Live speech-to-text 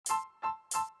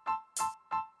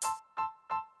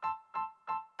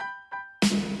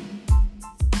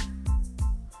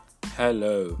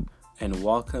Hello, and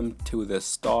welcome to the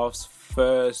staff's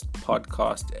first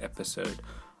podcast episode.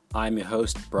 I'm your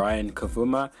host, Brian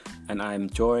Kavuma, and I'm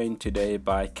joined today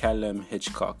by Callum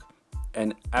Hitchcock,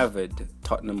 an avid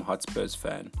Tottenham Hotspurs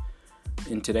fan.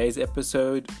 In today's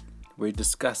episode, we're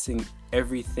discussing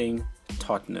everything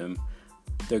Tottenham.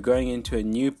 They're going into a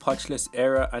new Pochless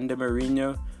era under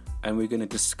Mourinho, and we're going to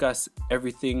discuss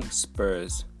everything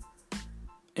Spurs.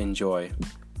 Enjoy.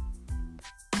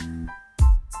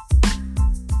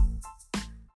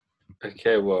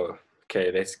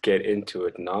 Okay, let's get into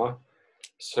it now.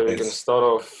 So we're going to start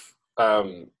off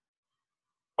on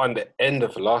the end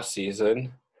of last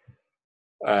season,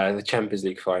 the Champions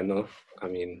League final. I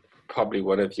mean, probably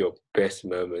one of your best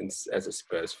moments as a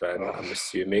Spurs fan, I'm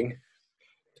assuming.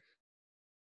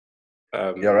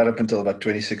 Right up until about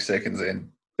 26 seconds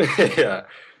in. Yeah.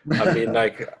 I mean,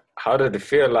 how did it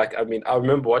feel? I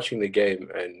remember watching the game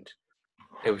and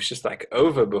it was just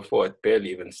over before it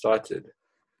barely even started.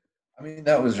 I mean,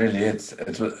 that was really it.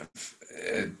 It was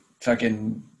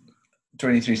fucking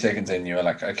 23 seconds in, you were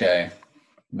like, okay,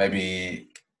 maybe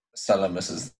Salah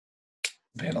misses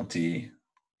the penalty.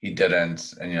 He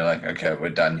didn't. And you're like, okay, we're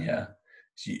done here.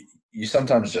 So you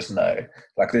sometimes just know.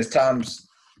 There's times,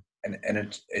 and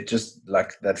it just,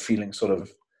 that feeling sort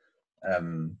of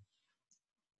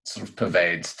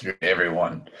pervades through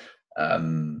everyone.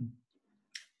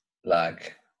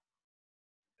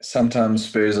 Sometimes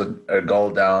Spurs are a goal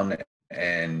down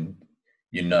and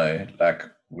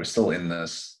we're still in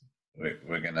this.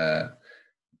 We're gonna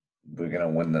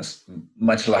win this,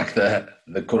 much like the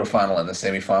quarterfinal and the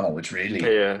semi-final, which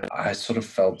really I sort of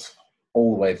felt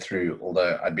all the way through,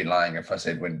 although I'd be lying if I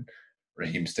said when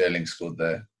Raheem Sterling scored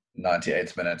the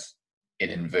 98th minute,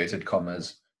 in inverted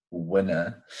commas,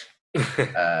 winner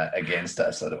against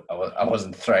us. I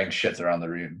wasn't throwing shit around the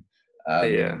room.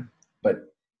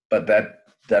 But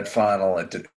that final,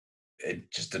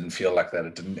 it just didn't feel like that.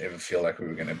 It didn't ever feel like we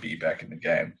were going to be back in the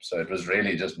game. So it was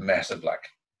really just massive,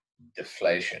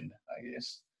 deflation, I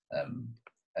guess.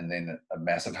 And then a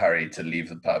massive hurry to leave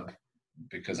the pub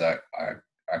because I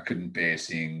couldn't bear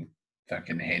seeing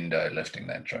fucking Hendo lifting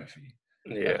that trophy.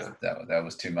 Yeah. That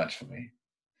was too much for me.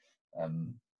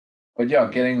 But yeah,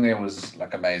 getting there was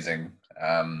amazing.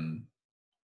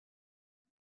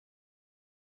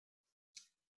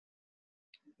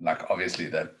 Obviously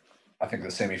that I think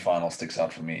the semi-final sticks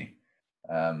out for me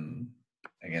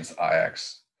against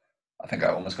Ajax. I think I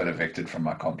almost got evicted from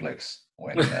my complex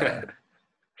when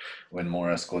when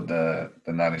Moura scored the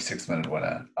 96th minute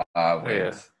winner. I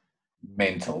went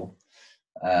mental.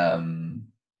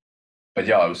 But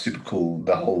yeah, it was super cool.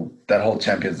 That whole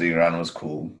Champions League run was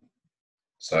cool.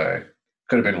 So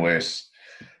could have been worse.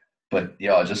 But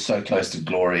yeah, just so close to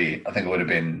glory. I think it would have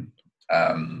been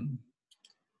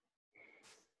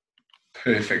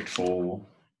perfect for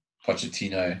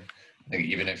Pochettino. I think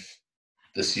even if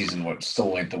the season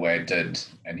still went the way it did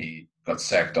and he got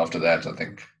sacked after that, I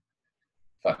think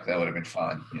that would have been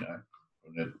fine.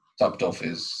 Would have topped off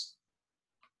his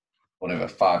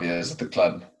 5 years at the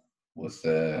club with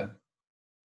the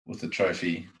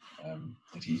trophy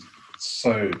that he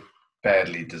so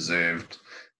badly deserved.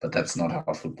 But that's not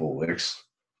how football works.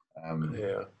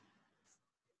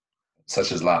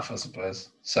 Such is life, I suppose.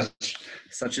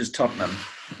 Such is Tottenham.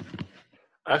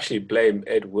 I actually blame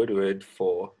Ed Woodward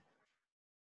for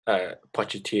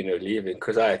Pochettino leaving,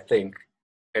 because I think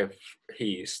if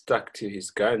he stuck to his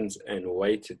guns and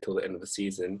waited till the end of the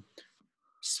season,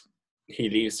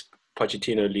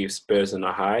 Pochettino leaves Spurs on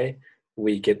a high.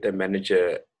 We get the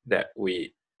manager that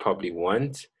we probably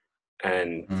want,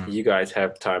 and you guys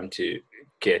have time to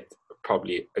get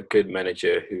probably a good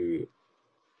manager who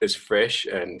is fresh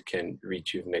and can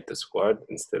rejuvenate the squad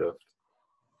instead of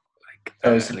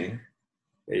totally.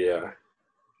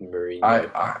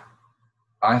 Mourinho.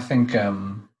 I think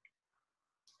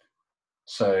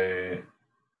so.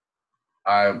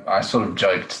 I sort of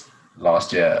joked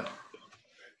last year.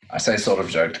 I say sort of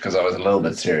joked because I was a little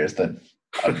bit serious that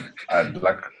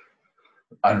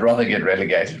I'd rather get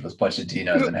relegated with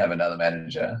Pochettino than have another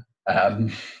manager.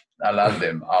 I love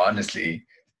them. Honestly,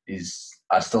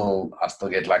 I still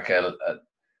get a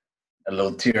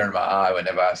little tear in my eye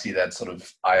whenever I see that sort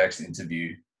of Ajax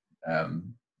interview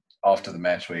after the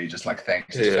match where he just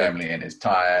thanks his family, and his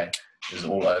tie is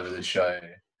all over the show.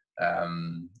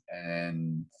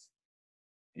 And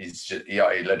he's just, he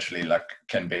literally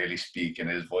can barely speak and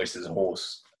his voice is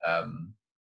hoarse.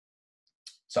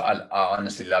 So I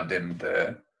honestly loved him.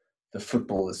 The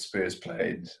football the Spurs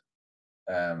played.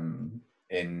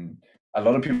 In a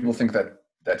lot of people think that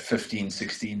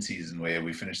 15-16 season where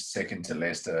we finished second to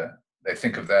Leicester, they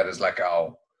think of that as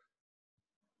our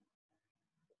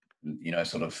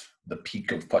sort of the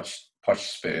peak of Poch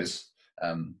Spurs.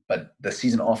 But the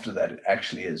season after that, it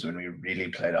actually is when we really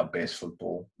played our best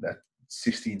football. That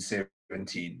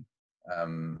 16-17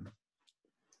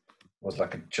 was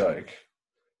like a joke.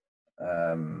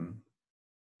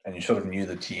 And you sort of knew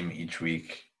the team each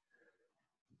week.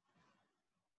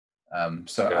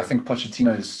 So I think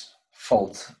Pochettino's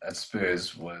fault at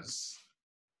Spurs was,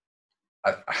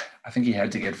 I think he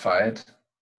had to get fired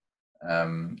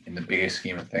in the bigger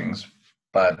scheme of things.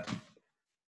 But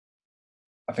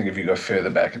I think if you go further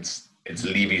back, it's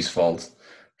Levy's fault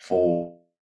for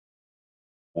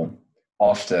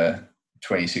after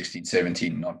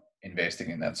 2016-17 not investing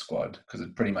in that squad, because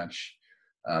it pretty much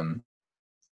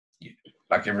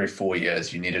like every 4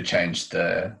 years you need to change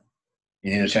the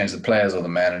players or the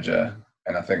manager.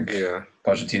 And I think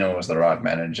Pochettino was the right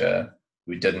manager.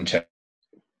 We didn't change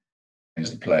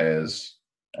the players,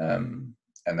 and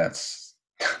that's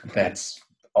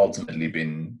ultimately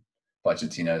been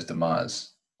Pochettino's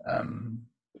demise. And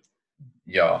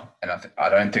I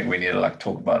don't think we need to like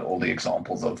talk about all the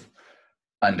examples of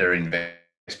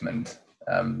underinvestment.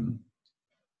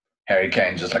 Harry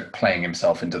Kane just like playing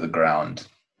himself into the ground.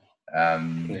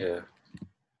 Jan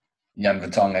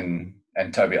Vertonghen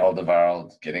and Toby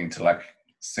Alderweireld getting to like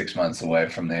 6 months away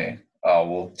from there. Oh,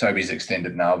 well, Toby's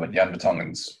extended now, but Jan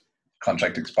Vertonghen's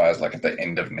contract expires like at the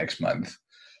end of next month.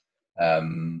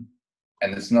 And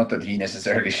it's not that he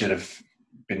necessarily should have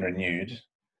been renewed.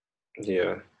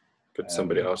 Yeah, but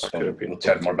somebody else could have been. We'll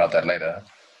chat more about that later.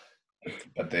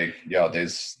 But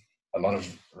there's a lot of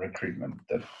recruitment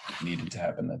that needed to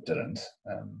happen that didn't.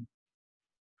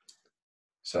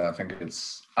 So I think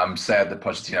I'm sad that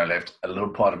Pochettino left. A little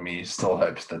part of me still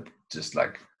hopes that just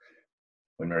like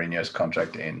when Mourinho's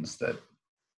contract ends, that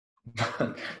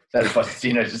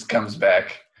Pochettino just comes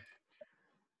back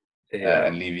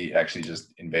and Levy actually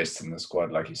just invests in the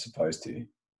squad like he's supposed to.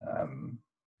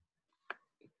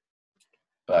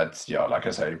 But yeah, like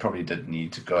I say, he probably did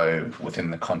need to go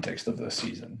within the context of the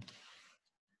season.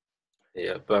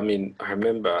 Yeah, but I mean, I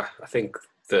remember, I think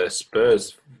the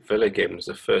Spurs Villa game was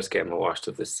the first game I watched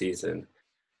of the season.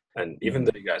 And even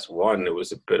though you guys won, it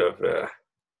was a bit of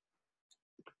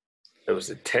it was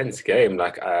a tense game.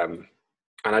 Like, and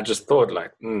I just thought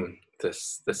like,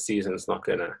 this season's not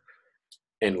going to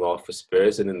end well for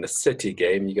Spurs. And in the City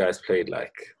game, you guys played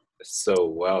like so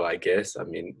well, I guess. I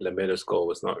mean, Lamelo's goal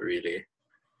was not really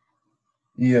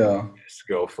a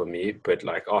goal for me. But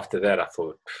like after that, I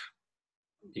thought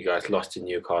you guys lost to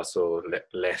Newcastle,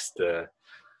 Leicester,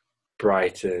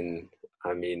 Brighton.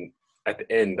 I mean, at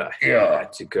the end, I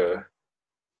had to go.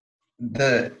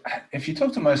 If you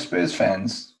talk to most Spurs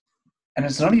fans, and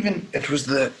it's not even,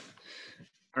 I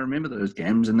remember those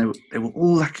games, and they were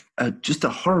all like just a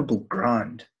horrible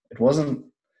grind. It wasn't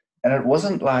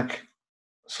like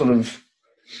sort of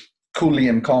coolly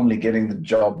and calmly getting the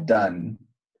job done,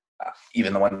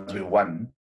 even the ones we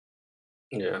won.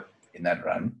 Yeah. In that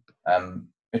run,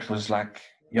 it was like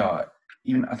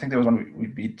even I think there was one we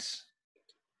beat.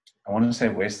 I want to say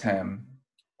West Ham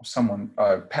or someone.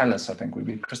 Palace. I think we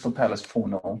beat Crystal Palace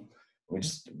 4-0. We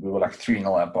were like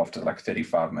 3-0 up after like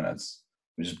 35 minutes.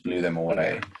 We just blew them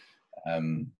away.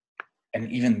 And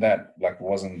even that like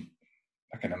wasn't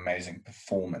like an amazing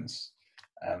performance.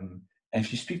 And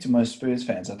if you speak to most Spurs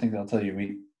fans, I think they'll tell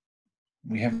you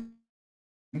we haven't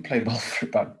played well for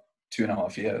about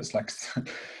 2.5 years. Like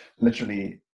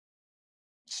literally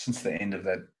since the end of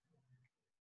that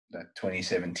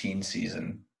 2017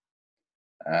 season.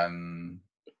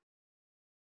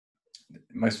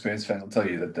 Most Spurs fans will tell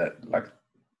you that like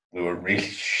we were really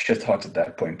shit hot at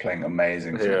that point, playing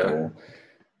amazing football,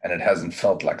 and it hasn't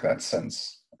felt like that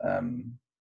since.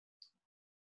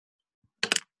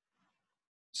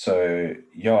 So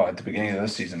at the beginning of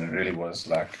this season, it really was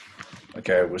like,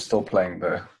 okay, we're still playing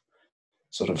the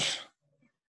sort of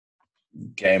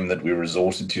game that we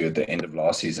resorted to at the end of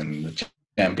last season, the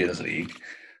Champions League,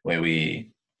 where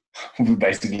we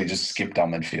basically just skipped our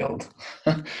midfield.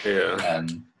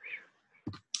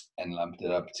 And lumped it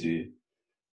up to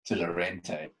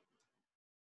Llorente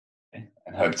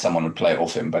and hoped someone would play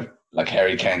off him. But like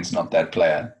Harry Kane's not that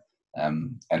player,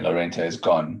 and Llorente is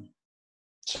gone.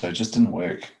 So it just didn't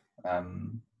work.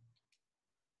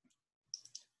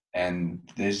 And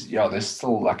there's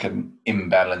still like an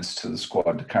imbalance to the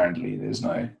squad currently.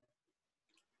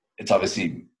 It's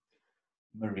obviously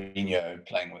Mourinho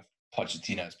playing with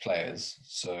Pochettino's players.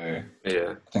 So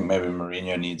I think maybe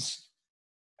Mourinho needs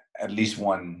at least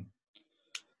one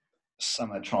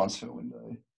summer transfer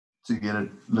window to get it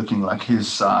looking like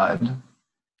his side.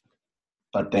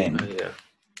 But then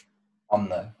on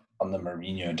the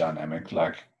Mourinho dynamic,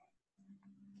 like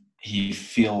he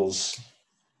feels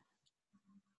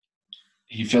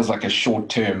like a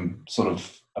short-term sort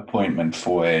of appointment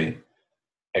for a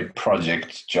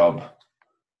project job.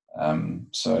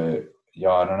 So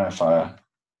yeah, I don't know if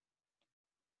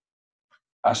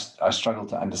I struggle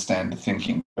to understand the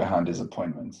thinking behind his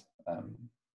appointment.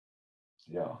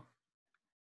 Yeah.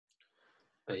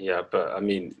 Yeah, but I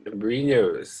mean,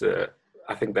 Mourinho is.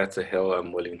 I think that's a hill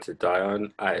I'm willing to die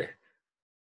on. I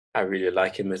really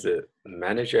like him as a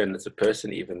manager and as a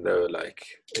person, even though like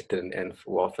it didn't end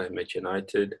well for him at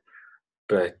United.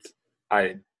 But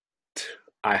I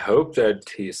I hope that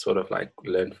he sort of like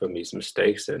learned from his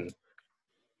mistakes, and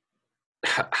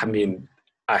I mean,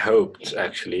 I hoped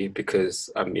actually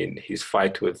because I mean his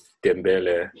fight with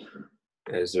Dembele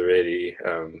has already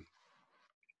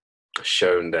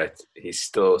shown that he's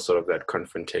still sort of that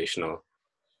confrontational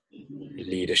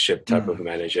leadership type of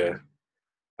manager.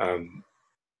 Um,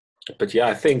 but yeah,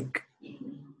 I think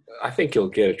you'll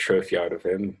get a trophy out of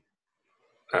him.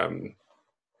 Um,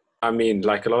 I mean,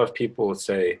 like a lot of people would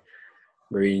say,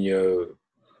 Mourinho,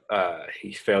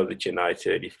 he failed at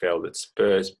United, he failed at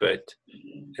Spurs, but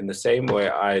in the same way,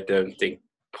 I don't think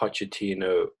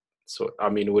Pochettino. So I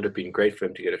mean, it would have been great for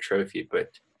him to get a trophy,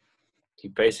 but he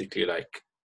basically like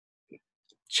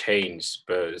changed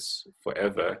Spurs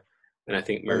forever. And I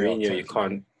think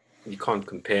Mourinho, you can't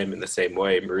compare him in the same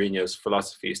way. Mourinho's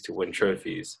philosophy is to win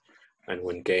trophies and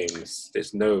win games.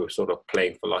 There's no sort of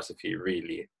playing philosophy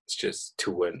really. It's just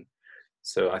to win.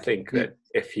 So I think that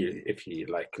if he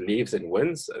like leaves and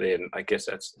wins, then I guess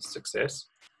that's a success.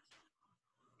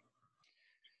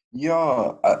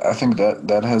 Yeah, I think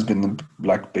that has been the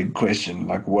like big question.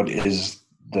 Like, what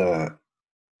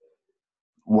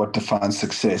defines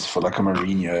success for like a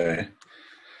Mourinho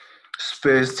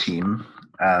Spurs team?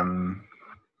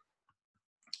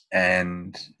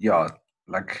 And yeah,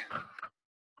 like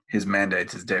his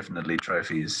mandate is definitely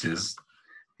trophies. He's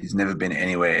never been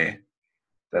anywhere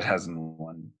that hasn't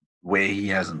won, where he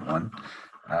hasn't won.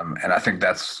 And I think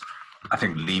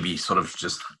Levy sort of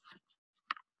just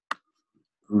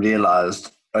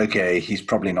realized, okay, he's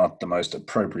probably not the most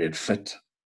appropriate fit,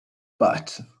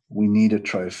 but we need a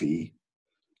trophy.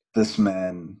 This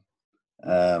man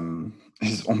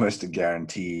is almost a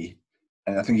guarantee.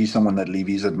 And I think he's someone that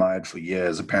Levy's admired for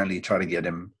years. Apparently, he tried to get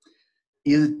him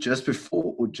either just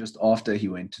before or just after he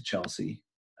went to Chelsea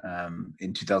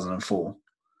in 2004.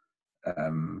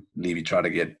 Levy tried to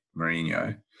get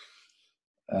Mourinho.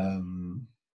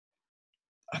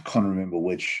 I can't remember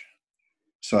which.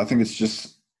 So I think it's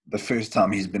just the first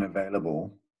time he's been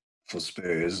available for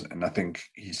Spurs, and I think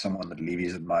he's someone that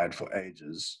Levy's admired for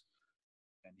ages.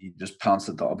 And he just pounced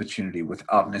at the opportunity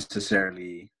without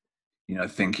necessarily,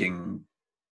 thinking,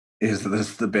 is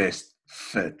this the best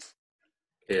fit?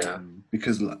 Yeah.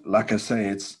 Because, like I say,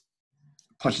 it's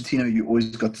Pochettino. You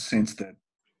always got the sense that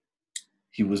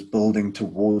he was building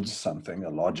towards something, a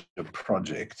larger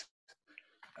project.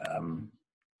 And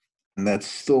that's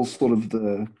still sort of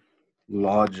the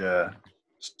larger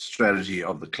strategy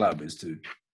of the club, is to,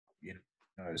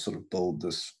 sort of build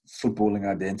this footballing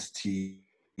identity,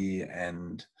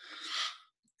 and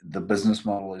the business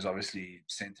model is obviously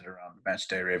centered around match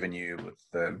day revenue with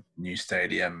the new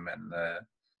stadium and the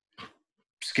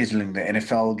scheduling the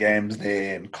NFL games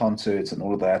there and concerts and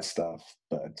all of that stuff.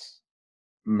 But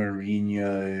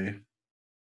Mourinho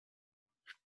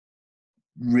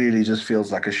really just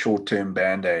feels like a short-term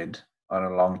band-aid on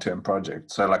a long-term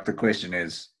project. So like the question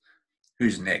is,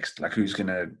 who's next? Like who's going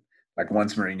to, like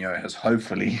once Mourinho has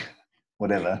hopefully,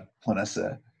 whatever, won us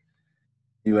a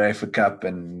UEFA Cup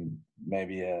and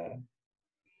maybe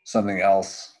something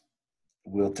else,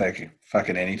 we'll take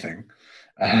fucking anything.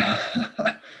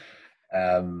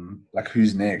 Like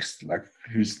who's next? Like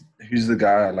who's the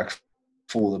guy like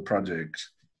for the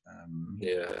project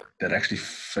that actually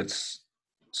fits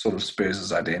sort of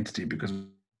Spurs' identity, because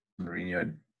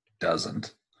Mourinho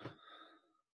doesn't.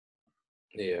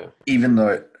 Yeah. Even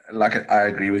though, like, I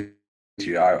agree with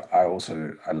you. I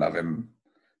also love him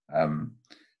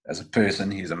as a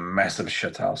person. He's a massive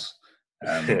shithouse,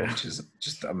 which is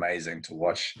just amazing to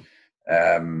watch.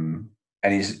 And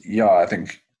I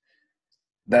think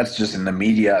that's just in the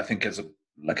media. I think as a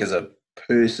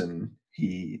person,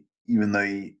 even though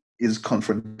he is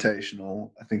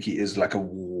confrontational, I think he is like a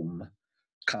warm,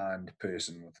 kind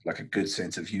person with like a good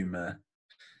sense of humor.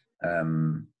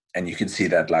 And you can see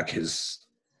that like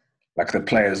the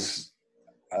players,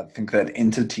 I think that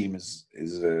Inter team is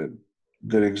a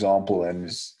good example, and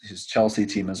his Chelsea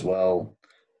team as well.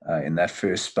 In that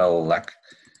first spell, like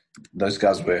those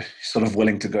guys were sort of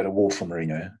willing to go to war for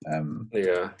Mourinho.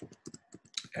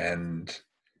 And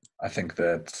I think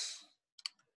that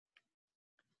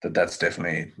that's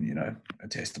definitely, a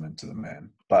testament to the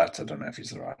man. But I don't know if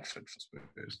he's the right fit for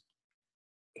Spurs.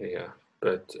 Yeah,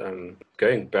 but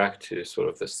going back to sort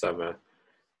of the summer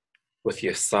with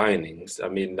your signings, I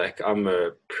mean, like I'm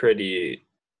a pretty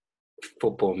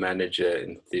football manager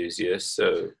enthusiast,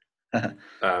 so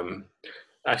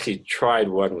actually tried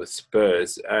one with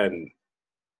Spurs, and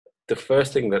the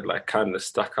first thing that like kind of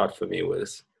stuck out for me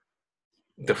was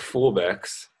the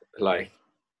fullbacks. Like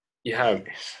you have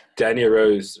Danny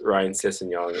Rose, Ryan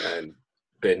Sessegnon, and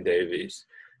Ben Davies,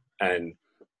 and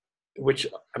which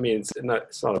I mean it's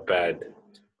not a bad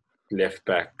left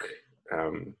back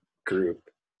group,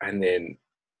 and then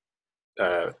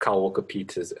Kyle Walker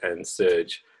Peters and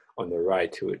Serge on the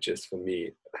right, who are just for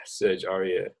me Serge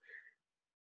Aurier.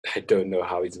 I don't know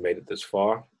how he's made it this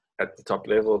far at the top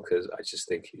level because I just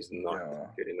think he's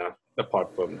not good enough,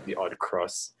 apart from the odd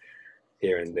cross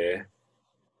here and there.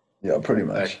 Yeah, pretty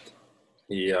much.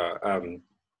 Ndombele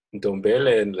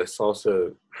and Lo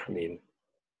Celso, I mean,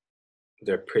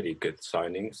 they're pretty good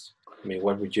signings. I mean,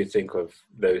 what would you think of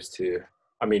those two?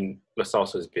 I mean, Lo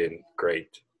Celso has been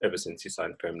great ever since he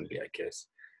signed permanently, I guess.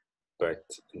 But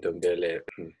Ndombele,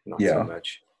 not so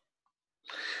much.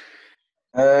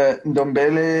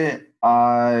 Ndombele,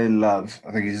 I love.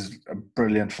 I think he's a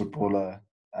brilliant footballer.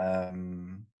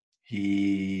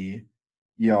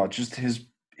 Just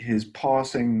his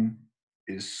passing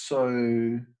is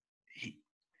so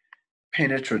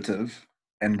penetrative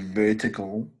and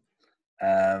vertical.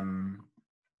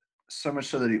 So much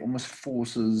so that he almost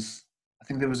forces. I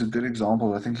think there was a good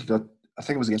example. I think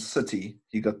it was against City.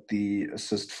 He got the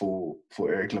assist for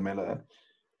Eric Lamela,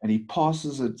 and he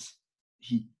passes it.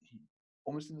 He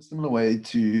almost in a similar way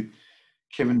to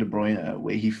Kevin De Bruyne,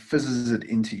 where he fizzes it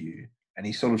into you, and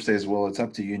he sort of says, "Well, it's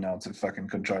up to you now to fucking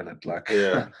control it. Like,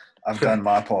 I've done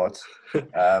my part."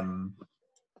 And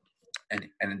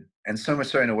so much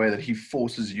so in a way that he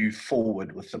forces you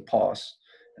forward with the pass,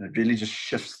 and it really just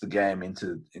shifts the game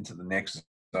into the next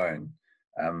zone.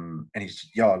 And he's,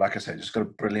 like I said, just got a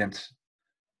brilliant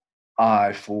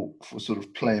eye for sort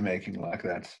of playmaking like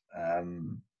that.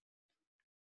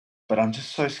 But I'm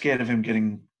just so scared of him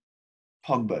getting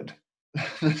Pogba'd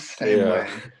the same way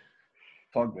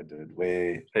Pogba did,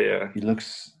 where he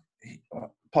looks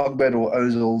Pogba'd or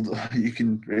Ozil. You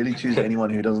can really choose anyone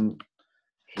who doesn't,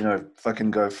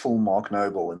 fucking go full Mark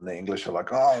Noble, and the English are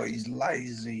like, oh, he's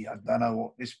lazy. I don't know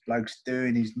what this bloke's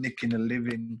doing. He's nicking a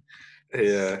living.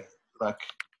 Yeah. Like,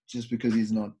 just because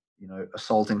he's not,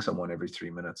 assaulting someone every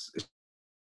 3 minutes,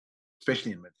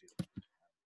 especially in midfield.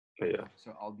 Yeah.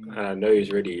 So I know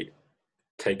he's really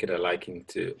taken a liking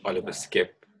to Oliver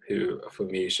Skipp, who for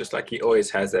me is just like, he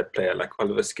always has that player like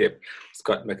Oliver Skipp,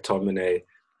 Scott McTominay,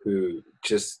 who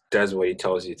just does what he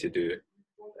tells you to do,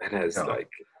 and has I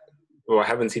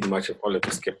haven't seen much of Oliver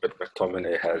Skipp, but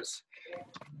McTominay has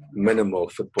minimal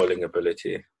footballing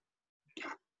ability.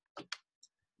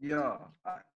 Yeah,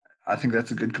 I think that's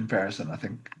a good comparison. I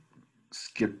think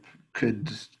Skipp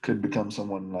could become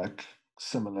someone like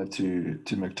similar to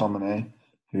McTominay,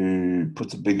 who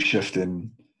puts a big shift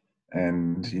in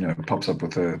and, pops up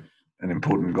with an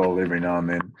important goal every now and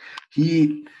then.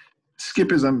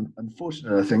 Skipp is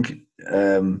unfortunate, I think,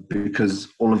 because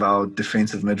all of our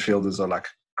defensive midfielders are like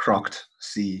Crocked,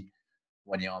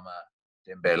 Wanyama,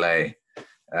 Dembele,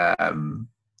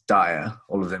 Dyer.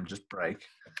 All of them just break.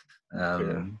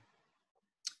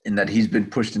 In that he's been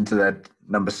pushed into that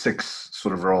number 6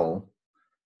 sort of role,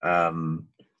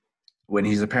 when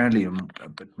he's apparently a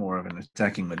bit more of an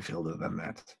attacking midfielder than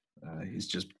that. He's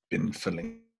just been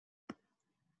filling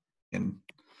in.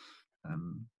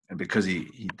 And because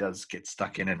he does get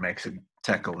stuck in and makes a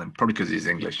tackle, and probably because he's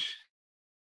English,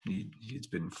 he's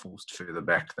been forced further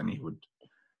back than he would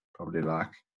probably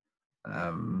like.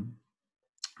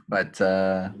 But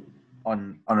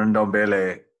on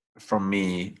Ndombele, from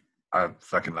me, I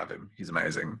fucking love him. He's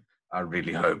amazing. I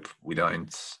really hope we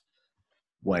don't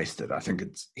waste it. I think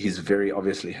he's very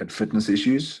obviously had fitness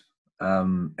issues,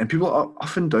 and people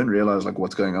often don't realize like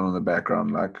what's going on in the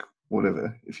background. Like,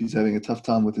 whatever, if he's having a tough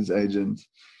time with his agent,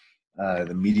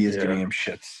 the media is giving him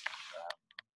shit.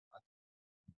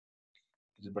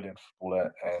 He's a brilliant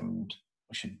footballer, and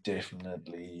we should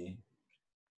definitely,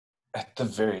 at the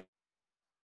very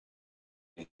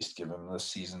least, give him this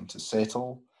season to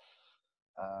settle.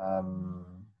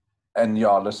 And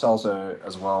Lo Celso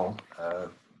as well. I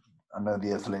know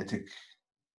the Athletic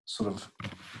sort of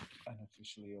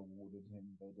unofficially awarded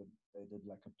him. They did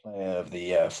like a Player of the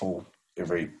Year for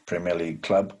every Premier League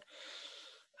club,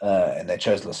 and they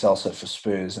chose Lo Celso for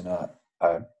Spurs, and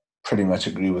I pretty much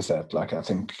agree with that. Like, I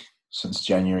think since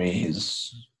January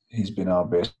he's been our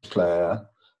best player.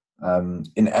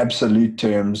 In absolute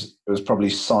terms, it was probably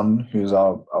Son who's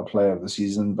our player of the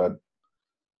season, but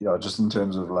yeah, just in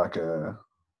terms of like a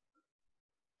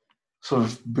sort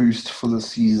of boost for the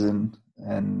season,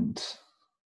 and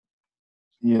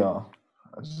yeah,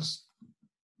 I just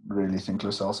really think Lo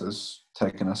Celso has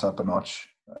taken us up a notch.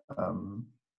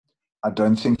 I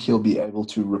don't think he'll be able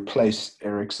to replace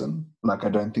Eriksen. Like, I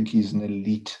don't think he's an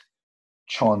elite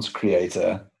chance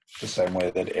creator the same way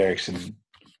that Eriksen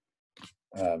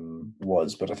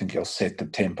was, but I think he'll set the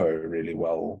tempo really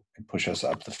well and push us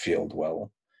up the field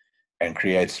well and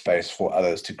create space for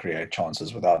others to create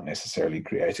chances without necessarily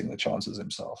creating the chances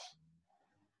himself.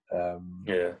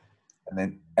 Yeah.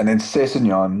 And then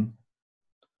Sessegnon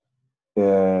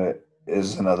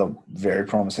is another very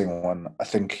promising one. I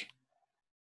think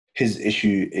his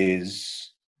issue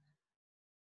is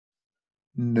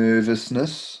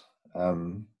nervousness. I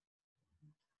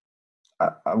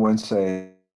won't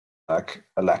say like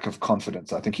a lack of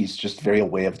confidence. I think he's just very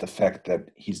aware of the fact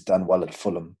that he's done well at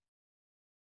Fulham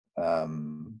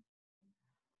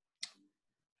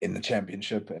in the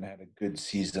Championship and had a good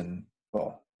season.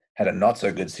 Well, had a not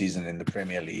so good season in the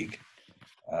Premier League.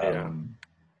 And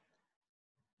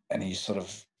he sort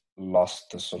of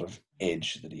lost the sort of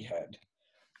edge that he had.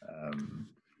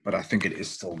 But I think it is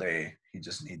still there. He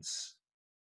just needs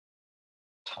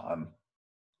time,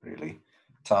 really.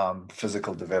 Time,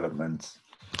 physical development,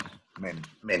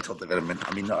 mental development.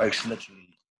 I mean, the Oak's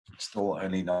literally still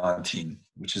only 19,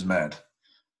 which is mad.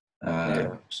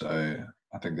 So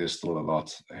I think there's still a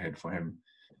lot ahead for him.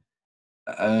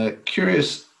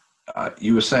 Curious,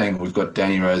 you were saying we've got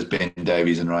Danny Rose, Ben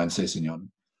Davies, and Ryan Sessegnon,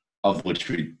 of which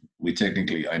we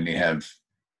technically only have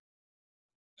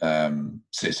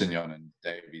Sessegnon and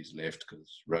Davies left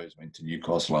because Rose went to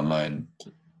Newcastle on loan.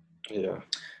 Yeah.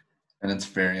 And it's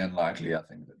very unlikely, I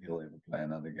think, that he'll ever play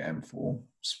another game for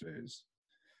Spurs.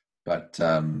 But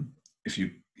if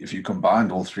you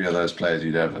combined all three of those players,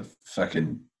 you'd have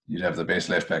the best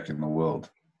left back in the world.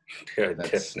 Yeah,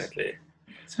 definitely.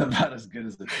 It's about as good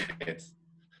as it gets.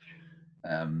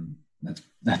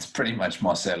 That's pretty much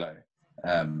Marcelo.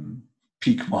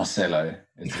 Peak Marcelo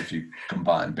is if you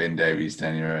combine Ben Davies,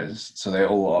 Danny Rose. So they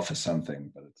all offer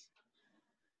something, but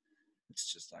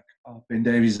it's just like, Ben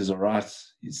Davies is all right.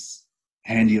 He's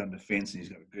handy on defense and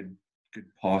he's got a good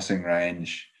passing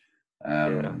range.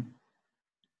 But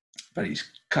he's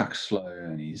cuck slow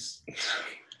and he's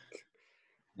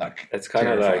like, it's kind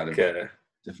of like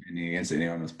defending against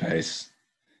anyone with pace.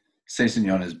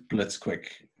 Sessegnon is blitz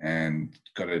quick and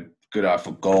got a good eye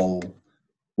for goal.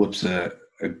 Whips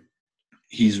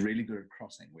he's really good at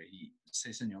crossing, where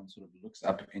Sessegnon sort of looks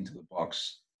up into the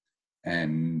box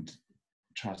and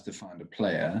tries to find a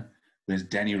player, whereas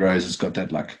Danny Rose has got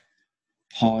that like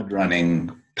hard running,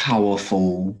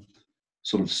 powerful,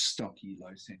 sort of stocky,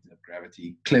 low center of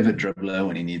gravity, clever dribbler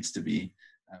when he needs to be.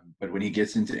 But when he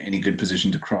gets into any good position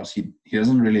to cross, he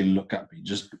doesn't really look up. He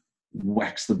just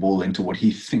whacks the ball into what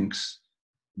he thinks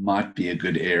might be a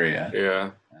good area.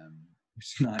 Yeah.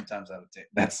 Which 9 times out of 10,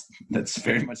 that's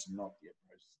very much not the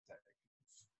approach to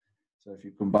tactics. So if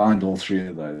you combined all three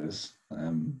of those,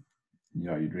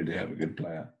 you'd really have a good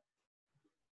player.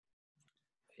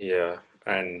 Yeah,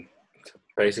 and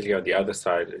basically on the other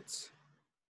side,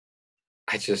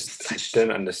 I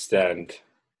didn't understand.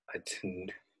 I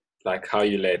didn't like how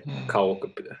you let Kyle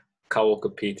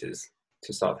Walker-Peters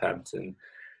to Southampton,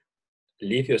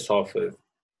 leave yourself with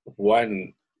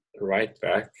one right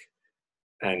back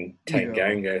and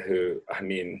Tanganga, who, I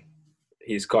mean,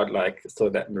 he's got like sort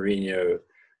of that Mourinho,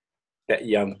 that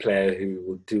young player who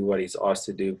will do what he's asked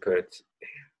to do, but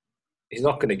he's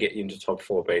not going to get you into top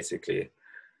 4, basically.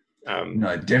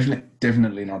 No,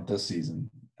 definitely not this season.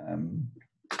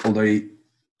 Although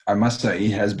I must say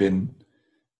he has been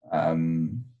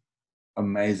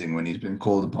amazing when he's been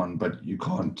called upon, but you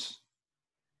can't,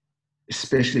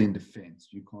 especially in defense,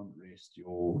 you can't rest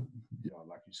your,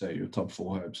 like you say, your top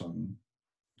 4 hopes on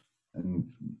a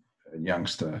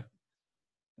youngster,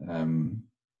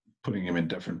 putting him in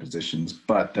different positions.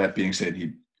 But that being said,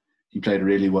 he played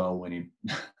really well when he.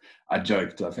 I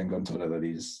joked, I think, on Twitter that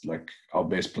he's like our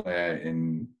best player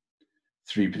in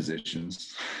 3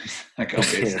 positions. Like our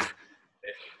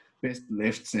best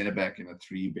left centre back in a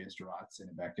 3, best right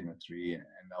centre back in a 3, and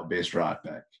our best right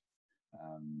back.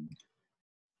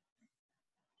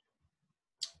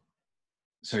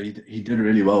 So he did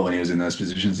really well when he was in those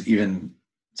positions. Even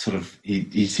sort of,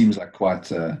 he seems like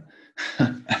quite.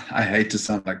 I hate to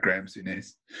sound like Graham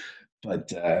Souness,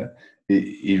 but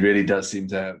he really does seem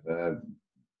to have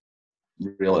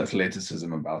real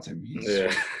athleticism about him.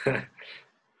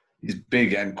 He's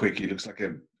big and quick. He looks like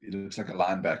a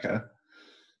linebacker.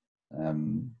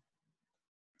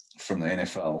 from the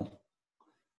NFL,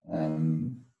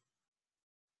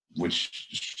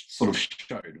 which sort of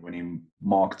showed when he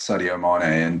marked Sadio Mane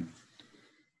and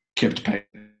kept paying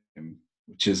him,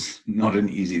 which is not an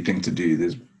easy thing to do.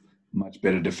 There's much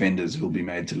better defenders who'll be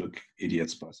made to look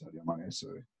idiots by Sadio Mane.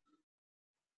 So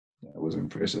that was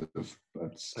impressive.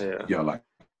 But yeah, like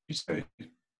you say,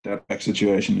 that back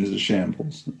situation is a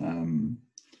shambles.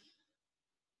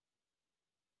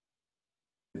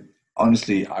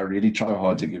 Honestly, I really try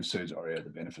hard to give Serge Aurier the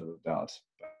benefit of the doubt.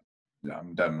 But yeah,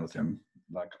 I'm done with him.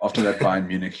 Like after that Bayern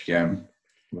Munich game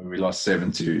where we lost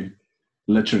 7-2,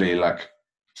 literally like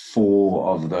 4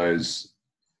 of those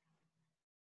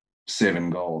 7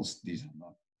 goals. These are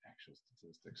not actual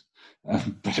statistics,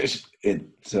 but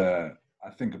I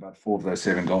think about 4 of those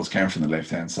 7 goals came from the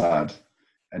left-hand side,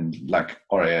 and like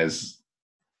Aurier's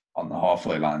on the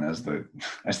halfway line as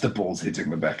the ball's hitting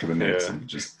the back of the net, and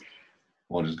just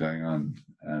what is going on.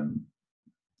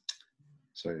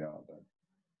 So yeah,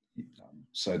 I'm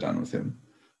so done with him.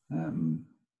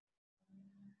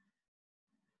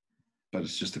 But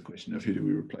it's just a question of who do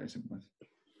we replace him with.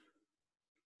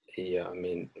 Yeah, I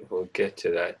mean, we'll get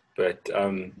to that. But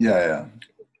yeah.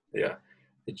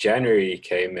 January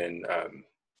came in,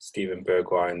 Steven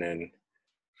Bergwijn and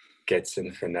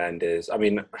Gedson Fernandes. I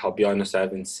mean, I'll be honest, I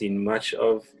haven't seen much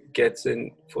of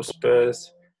Gedson for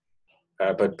Spurs.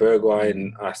 But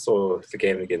Bergwijn, I saw the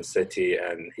game against City,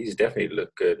 and he's definitely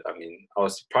looked good. I mean, I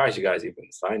was surprised you guys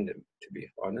even signed him, to be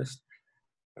honest.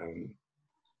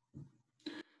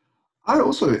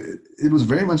 It was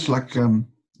very much like when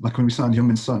we signed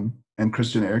Heung-min Son and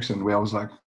Christian Eriksen, where I was like,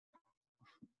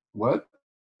 what?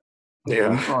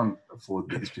 Yeah. We can't afford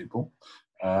these people.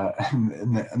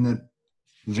 And the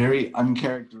very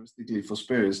uncharacteristically for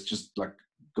Spurs, just like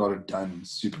got it done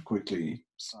super quickly,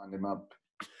 signed him up,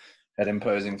 had him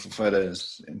posing for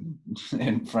photos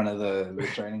in front of the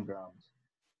training ground.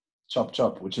 Chop,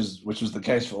 chop, which was the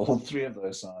case for all 3 of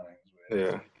those signings.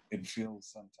 Where it feels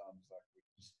sometimes like we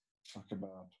just fuck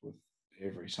about with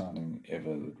every signing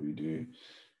ever that we do.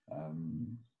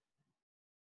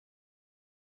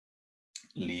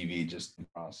 Levy just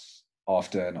price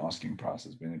after an asking price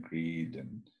has been agreed,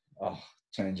 and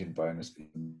changing bonus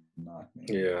is a nightmare.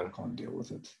 Yeah, I can't deal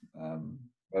with it.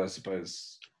 But I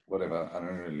suppose whatever. I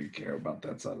don't really care about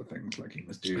that side of things. Like, he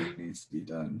must do what needs to be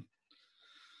done.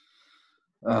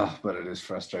 But it is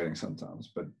frustrating sometimes.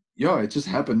 But yeah, it just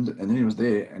happened, and then he was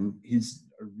there, and he's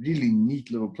a really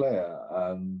neat little player.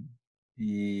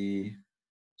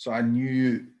 So I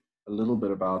knew a little bit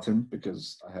about him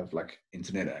because I have like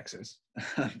internet access.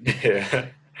 Yeah.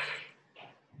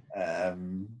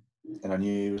 And I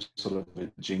knew he was sort of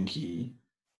a jinky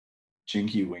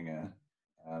winger.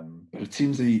 But it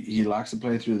seems that he likes to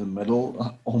play through the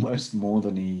middle almost more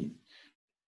than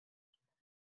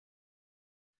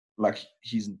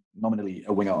he's nominally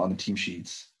a winger on the team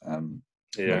sheets.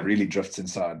 But really drifts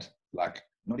inside, like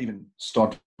not even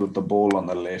start with the ball on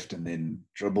the left and then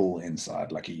dribble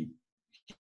inside. Like he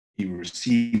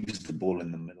receives the ball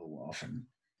in the middle often,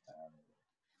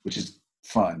 which is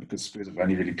fine because Spurs have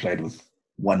only really played with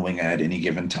one winger at any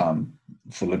given time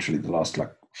for literally the last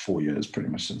 4 years, pretty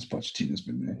much since Pochettino's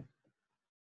been there.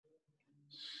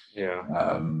 Yeah.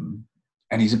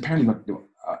 And he's apparently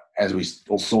as we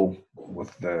all saw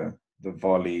with the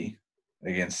volley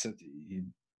against City,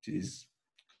 he's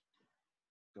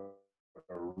got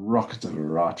a rocket of a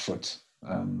right foot,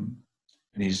 and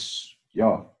he's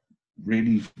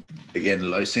really, again,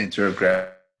 low center of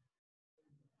gravity,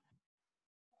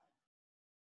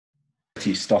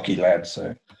 stocky lad.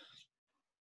 So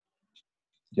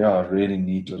really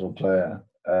neat little player.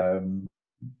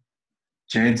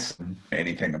 Jensen,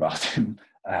 anything about him?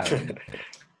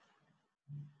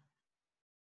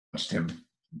 Watched him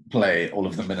play all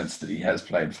of the minutes that he has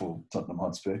played for Tottenham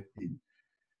Hotspur.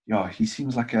 He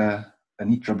seems like a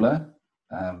neat dribbler,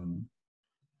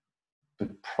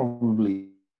 but probably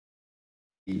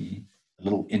a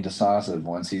little indecisive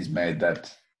once he's beaten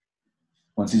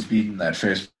that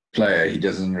first player. He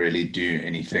doesn't really do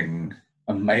anything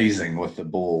amazing with the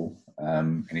ball,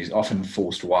 and he's often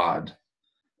forced wide,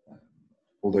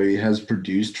 although he has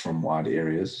produced from wide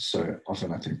areas. So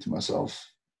often I think to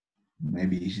myself,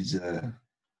 maybe he's a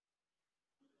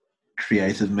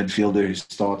creative midfielder who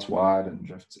starts wide and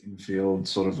drifts infield,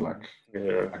 sort of like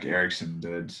Eriksen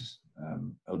did.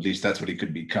 At least that's what he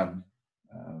could become.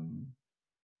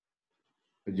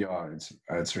 But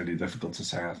it's really difficult to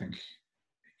say. I think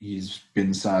he's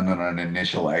been signed on an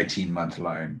initial 18-month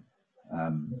loan.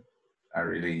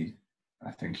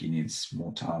 I think he needs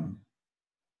more time.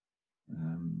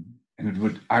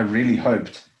 And I really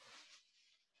hoped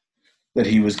that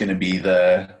he was going to be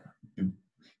the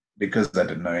because I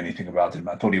didn't know anything about him,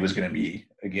 I thought he was going to be,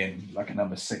 again, like a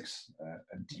number 6,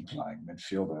 a deep-lying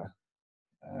midfielder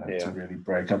to really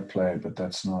break up play, but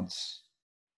that's not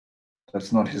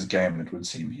his game, it would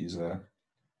seem. He's a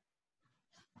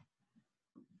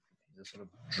sort of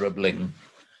dribbling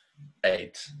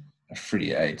 8, a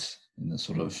free 8 in the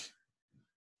sort of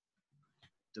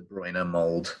De Bruyne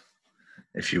mold,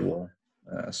 if you will.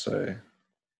 So,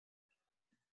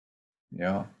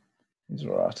 yeah, he's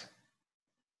all right.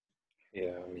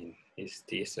 Yeah, I mean, he's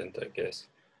decent, I guess.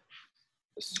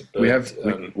 But,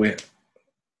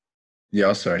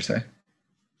 yeah, sorry, say.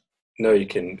 No, you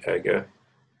can go.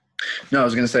 No, I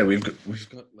was going to say we've got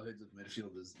loads of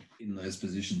midfielders in those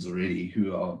positions already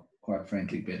who are quite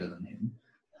frankly better than him.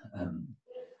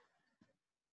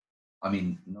 I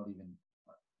mean, not even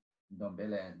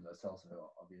Ndombele and Lo Celso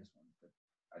are obvious ones, but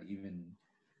I'd even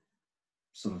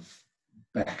sort of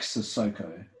back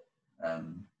Sissoko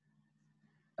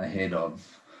ahead of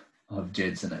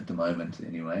Jedson at the moment,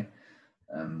 anyway.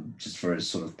 Just for his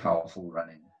sort of powerful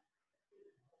running,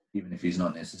 even if he's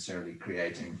not necessarily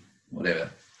creating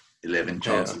 11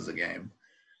 chances a game.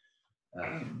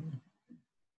 And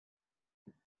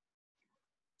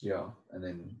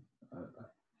then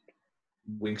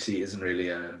Winksy isn't really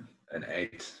an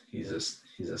 8. He's a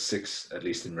 6, at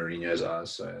least in Mourinho's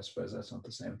eyes. So I suppose that's not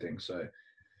the same thing. So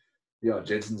yeah,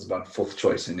 Jedson's about 4th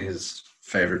choice in his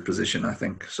favorite position, I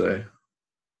think. So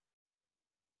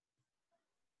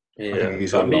yeah, I think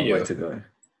he's got a long way to go.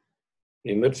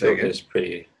 Your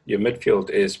midfield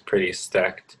is pretty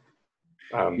stacked.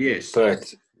 Yes,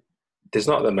 but there's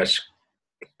not that much.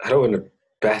 I don't want to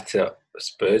batter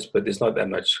Spurs, but there's not that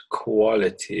much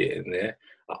quality in there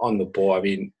on the ball. I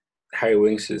mean, Harry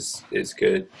Winks is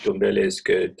good. Ndombele is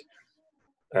good.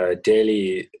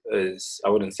 Daly is. I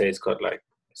wouldn't say it's got like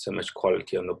so much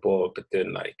quality on the ball, but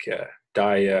then like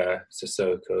Dyer,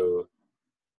 Sissoko.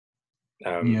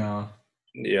 Yeah.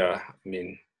 I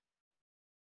mean,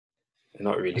 they're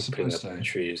not really putting up the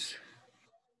trees.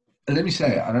 Let me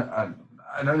say, I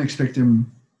don't expect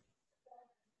him.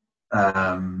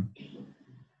 I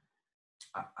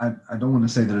don't want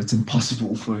to say that it's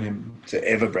impossible for him to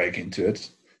ever break into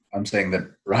it. I'm saying that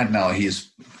right now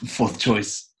he's 4th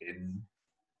choice in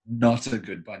not a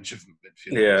good bunch of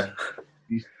midfielders. Yeah,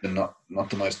 he's not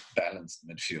the most balanced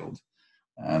midfield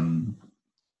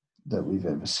that we've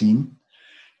ever seen.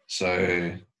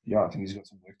 So yeah, I think he's got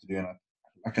some work to do. And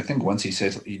I think once he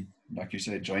settled, he, like you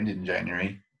said, joined in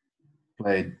January,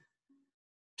 played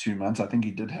 2 months. I think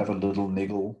he did have a little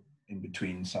niggle in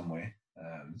between somewhere,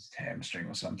 hamstring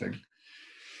or something.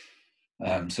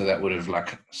 So that would have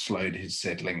like slowed his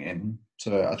settling in.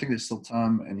 So I think there's still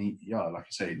time, and like I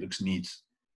say, he looks neat,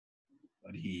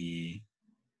 but he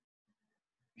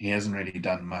hasn't really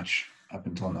done much up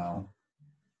until now,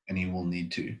 and he will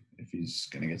need to if he's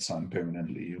going to get signed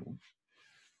permanently or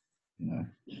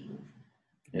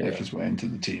make his way into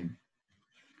the team.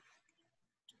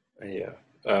 Yeah,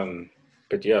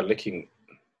 but yeah, looking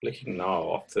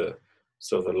now after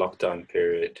sort of the lockdown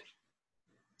period,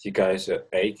 you guys are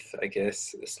 8th. I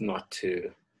guess it's not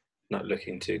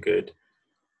looking too good.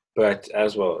 But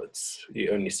as well,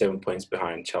 you're only 7 points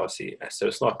behind Chelsea, so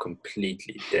it's not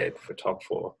completely dead for top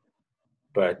 4.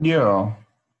 But yeah,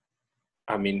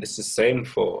 I mean, it's the same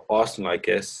for Arsenal, I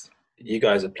guess. You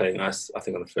guys are playing us, I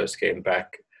think, on the first game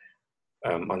back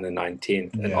on the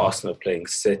 19th, and Arsenal are playing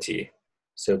City.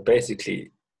 So basically,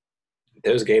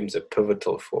 those games are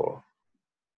pivotal for.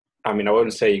 I mean, I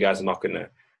wouldn't say you guys are not gonna,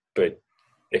 but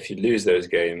if you lose those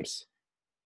games,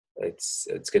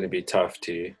 it's going to be tough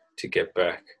to get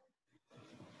back.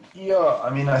 Yeah,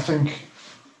 I mean, I think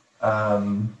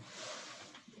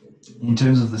in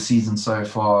terms of the season so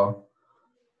far,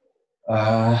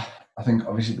 I think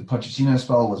obviously the Pochettino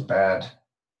spell was bad,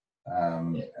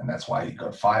 and that's why he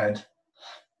got fired,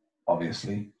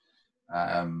 obviously.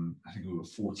 I think we were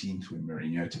 14th when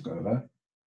Mourinho took over.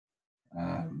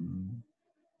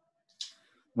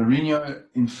 Mourinho,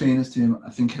 in fairness to him, I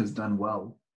think has done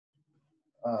well.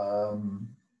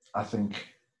 I think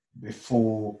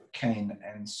before Kane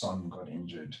and Son got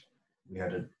injured, we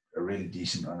had a really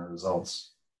decent run of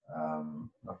results.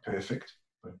 Not perfect,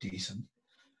 but decent.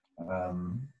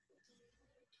 And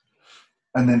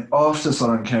then after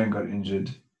Son and Kane got injured,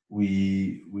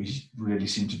 we really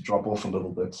seemed to drop off a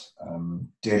little bit.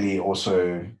 Delhi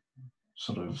also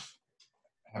sort of,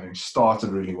 having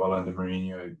started really well under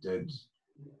Mourinho, did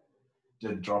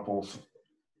drop off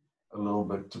a little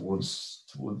bit towards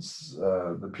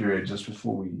the period just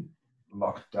before we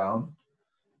locked down.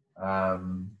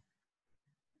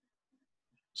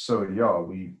 So yeah,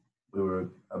 we were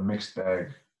a mixed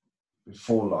bag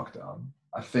before lockdown,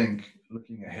 I think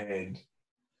looking ahead,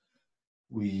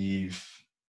 we've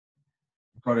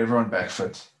got everyone back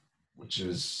fit, which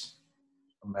is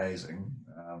amazing.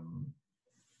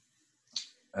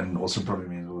 And also probably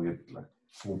means we'll get like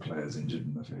 4 players injured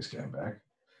in the first game back,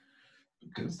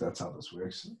 because that's how this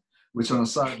works. Which on a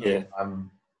side note,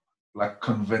 I'm like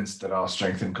convinced that our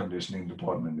strength and conditioning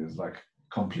department is like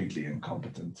completely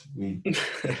incompetent. We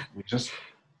just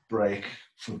break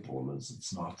footballers.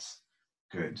 It's not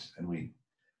good. And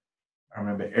I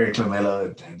remember Eric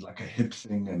Lamela had like a hip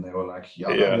thing, and they were like,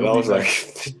 that was like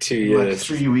 2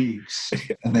 years, like 3 weeks,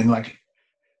 and then like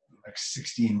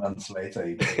 16 months later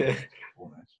he played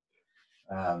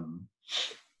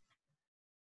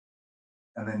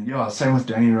and then same with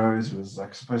Danny Rose, was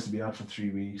like supposed to be out for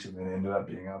 3 weeks and then ended up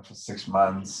being out for 6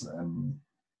 months, and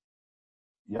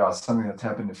it's something that's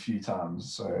happened a few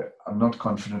times. So I'm not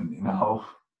confident in our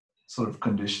sort of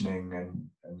conditioning and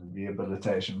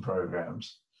rehabilitation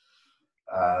programs.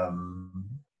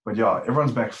 But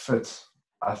everyone's back fit.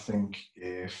 I think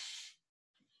if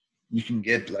you can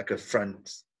get like a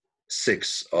front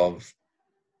 6 of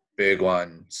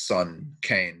Bergwijn, Son,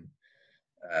 Kane,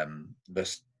 Lo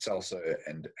Celso,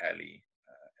 and Ali,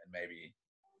 and maybe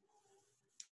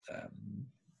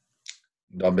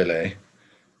Ndombele,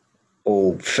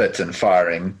 all fit and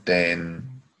firing,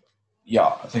 then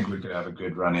I think we could have a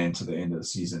good run into the end of the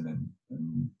season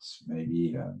and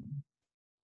maybe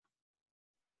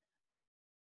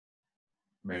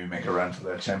make a run for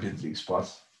that Champions League spot.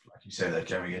 Like you say, that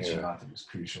game against United is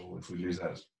crucial. If we lose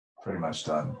that, it's pretty much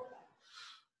done.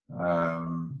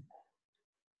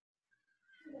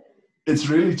 It's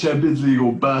really Champions League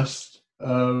or bust.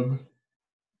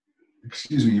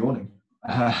 Excuse me, yawning.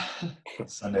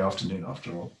 Sunday afternoon,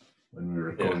 after all, when we were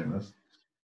recording this.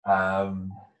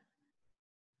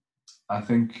 I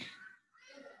think,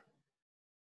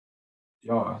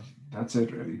 that's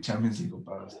it really. Champions League or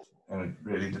bust. And it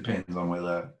really depends on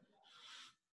whether,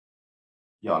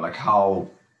 like how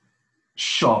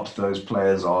sharp those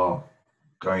players are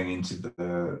going into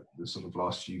the sort of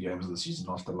last few games of the season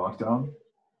after lockdown,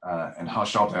 and how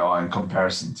sharp they are in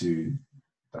comparison to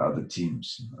the other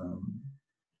teams.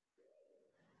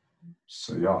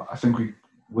 I think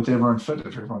with everyone fit, if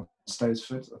everyone stays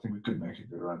fit, I think we could make a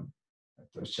good run at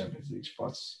those Champions League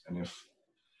spots. And if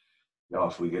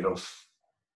we get off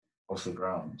the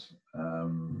ground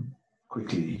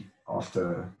quickly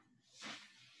after,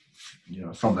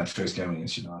 from that first game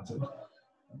against United.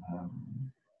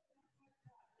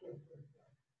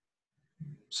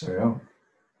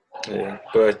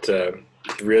 But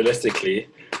realistically,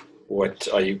 what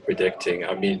are you predicting?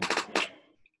 I mean,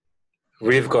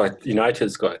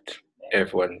 United's got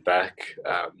everyone back.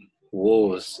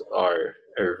 Wolves are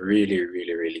a really,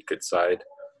 really, really good side.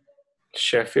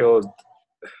 Sheffield,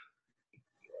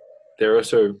 they're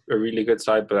also a really good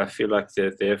side, but I feel like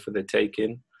they're there for the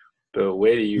taking. But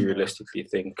where do you realistically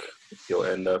think you'll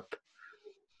end up?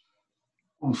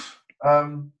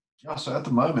 So at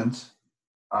the moment,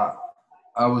 I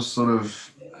was sort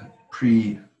of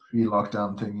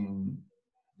pre-lockdown thinking,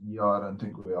 I don't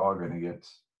think we are going to get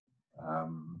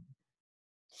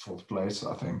 4th place.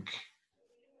 I think,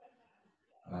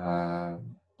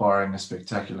 barring a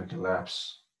spectacular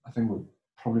collapse, I think we'll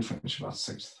probably finish about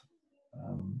 6th.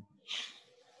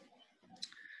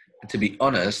 To be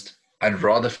honest, I'd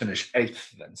rather finish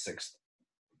 8th than 6th,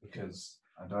 because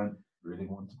I don't really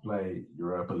want to play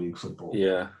Europa League football.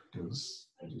 Yeah. Because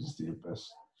it is the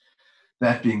best.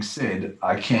 That being said,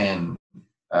 I can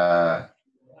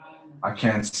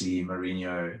see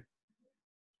Mourinho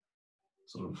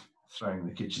sort of throwing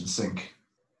the kitchen sink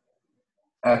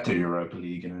at the Europa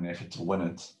League in an effort to win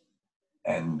it,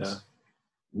 and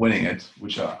winning it,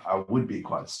 which I would be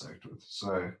quite stoked with.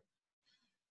 So,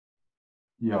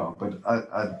 but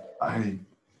I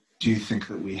do think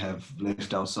that we have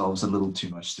left ourselves a little too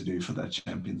much to do for that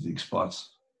Champions League spot,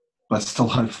 but still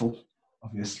hopeful,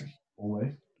 obviously,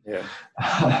 always. Yeah.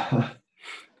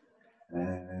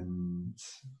 And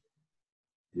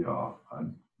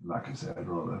like I said, I'd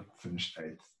rather finish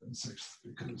 8th than 6th,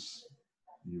 because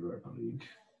Europa League,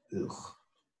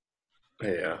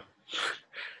 Yeah.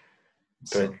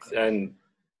 But and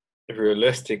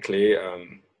realistically,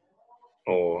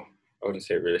 or I wouldn't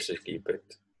say realistically, but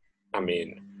I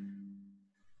mean,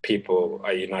 people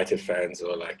are United fans who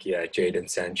are like, Jadon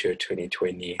Sancho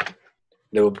 2020.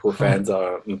 Liverpool fans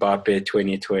are Mbappe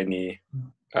 2020.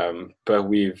 But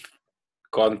we've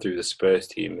gone through the Spurs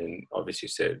team and obviously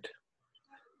said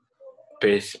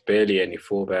barely any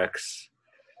fullbacks,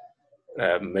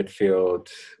 midfield.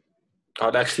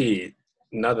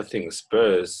 Another thing,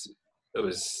 Spurs, it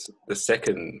was the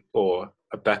second or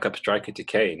a backup striker to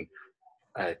Kane.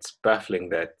 it's baffling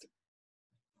that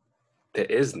there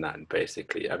is none,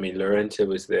 basically. I mean, Llorente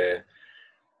was there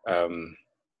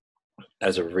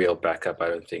as a real backup. I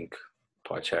don't think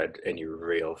Poch had any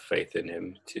real faith in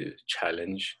him to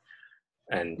challenge.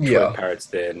 And Troy Parrott's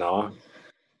there now.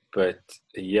 But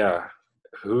yeah,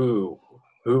 who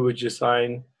would you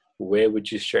sign? Where would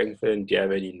you strengthen? Do you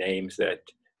have any names that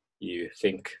you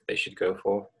think they should go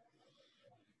for?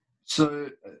 So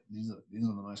these are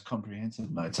the most comprehensive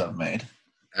notes I've made.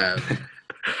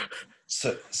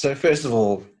 So first of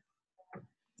all,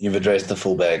 you've addressed the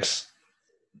fullbacks.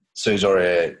 Serge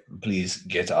Aurier, please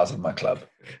get out of my club.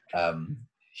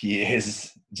 He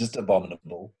is just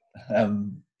abominable.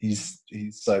 He's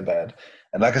so bad.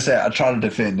 And like I said, I try to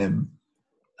defend him,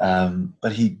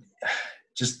 but he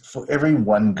just, for every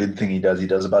one good thing he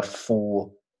does about 4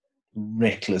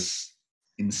 reckless,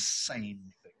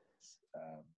 insane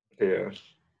things.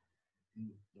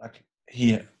 Like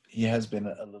he has been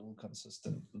a little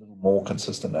more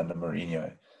consistent under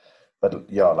Mourinho. But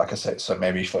yeah, like I said, so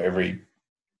maybe for every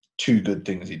 2 good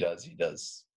things he does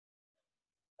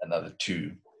another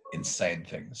 2 insane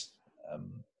things.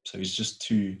 So he's just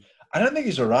too. I don't think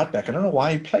he's a right back. I don't know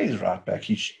why he plays right back.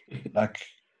 He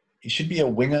should be a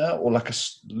winger or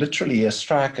literally a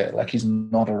striker. Like, he's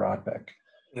not a right back.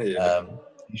 He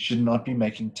should not be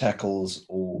making tackles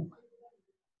or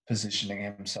positioning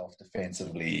himself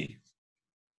defensively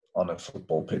on a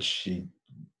football pitch.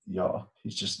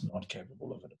 He's just not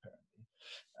capable of it,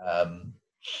 apparently.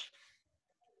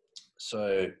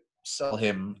 So sell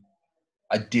him.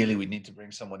 Ideally, we need to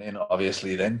bring someone in,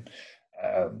 obviously, then.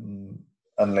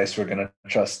 Unless we're going to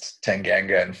trust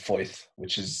Tanganga and Foyth,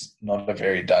 which is not a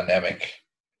very dynamic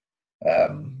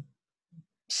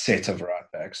set of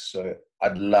right backs. So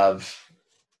I'd love,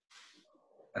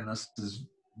 and this is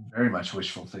very much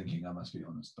wishful thinking, I must be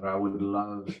honest, but I would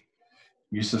love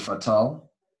Yusuf Attal,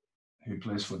 who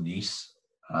plays for Nice.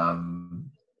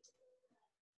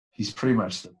 He's pretty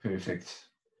much the perfect,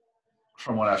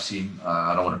 from what I've seen.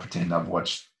 I don't want to pretend I've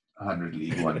watched 100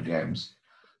 League One games.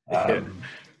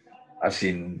 I've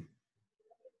seen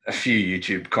a few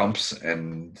YouTube comps,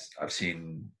 and I've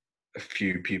seen a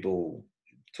few people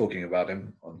talking about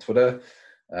him on Twitter,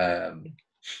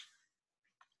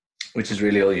 which is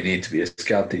really all you need to be a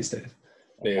scout these days.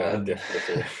 Yeah,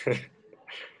 definitely.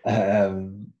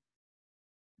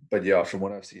 But yeah, from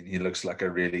what I've seen, he looks like a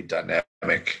really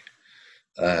dynamic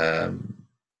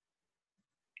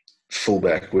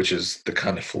fullback, which is the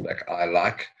kind of fullback I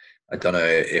like. I don't know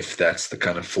if that's the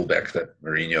kind of fullback that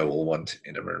Mourinho will want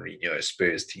in a Mourinho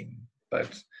Spurs team.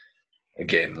 But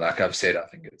again, like I've said, I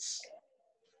think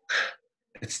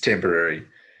it's temporary.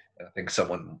 I think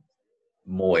someone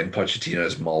more in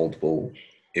Pochettino's mold will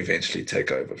eventually take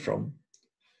over from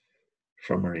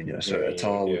Mourinho. So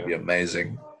Attal would be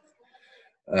amazing.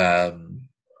 And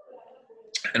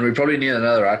we probably need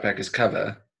another right back as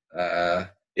cover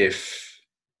if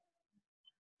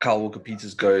Kyle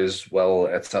Walker-Peters goes well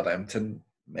at Southampton.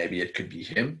 Maybe it could be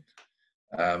him.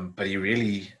 But he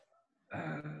really,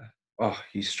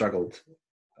 he struggled.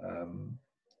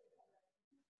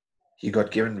 He got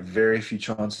given very few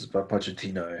chances by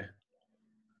Pochettino.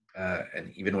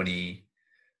 And even when he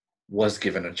was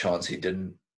given a chance, he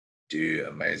didn't do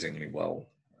amazingly well.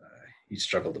 He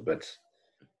struggled a bit.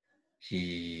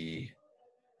 He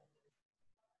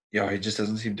just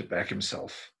doesn't seem to back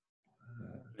himself.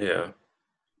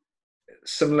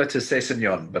 Similar to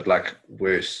Sessegnon, but like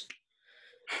worse.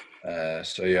 Then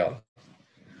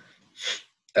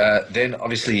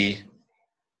obviously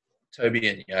Toby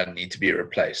and Jan need to be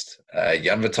replaced.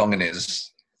 Jan Vertonghen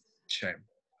is shame.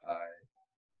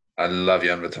 I love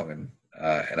Jan Vertonghen,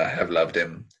 and I have loved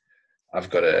him. I've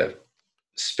got a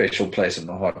special place in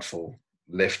my heart for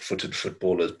left-footed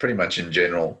footballers, pretty much in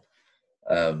general,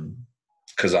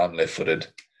 because I'm left-footed,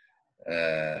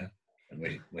 and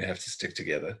we have to stick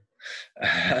together.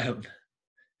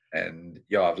 And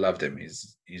I've loved him.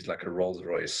 He's like a Rolls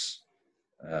Royce.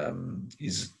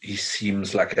 He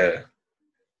seems like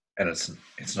and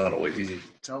it's not always easy to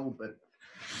tell, but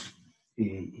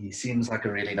he seems like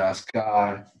a really nice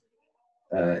guy,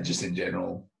 just in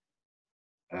general.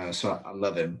 So I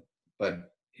love him,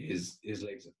 but his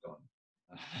legs have gone.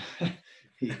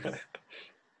 He's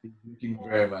looking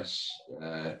very much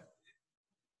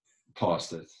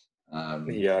past it.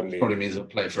 Probably means he'll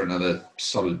play for another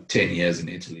solid 10 years in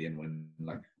Italy and win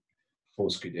like 4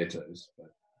 Scudettos.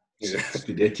 But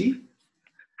Scudetti.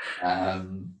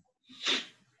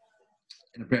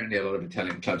 And apparently a lot of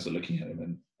Italian clubs are looking at him.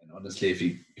 And honestly,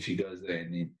 if he goes there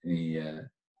and he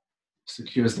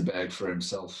secures the bag for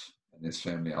himself and his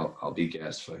family, I'll be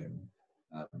gassed for him.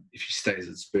 If he stays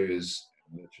at Spurs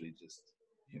and literally just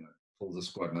pulls the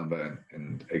squad number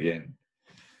and again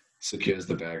secures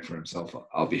the bag for himself,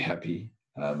 I'll be happy.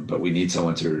 But we need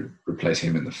someone to replace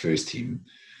him in the first team.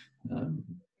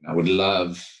 I would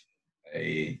love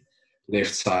a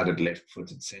left-sided,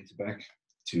 left-footed centre-back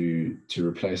to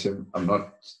replace him. I'm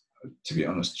not, to be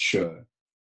honest, sure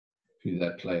who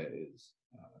that player is.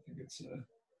 I think it's a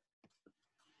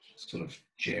sort of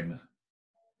gem.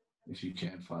 If you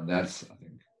can find that, I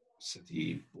think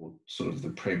City bought sort of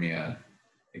the premier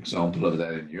example of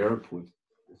that in Europe with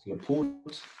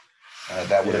Laporte.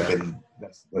 That would have been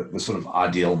that's the sort of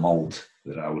ideal mold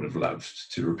that I would have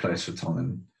loved to replace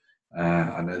Vertonghen.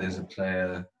 I know there's a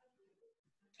player,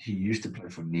 he used to play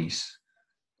for Nice.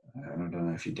 I don't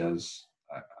know if he does.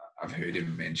 I've heard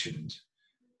him mentioned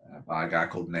by a guy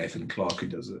called Nathan Clark, who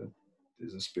there's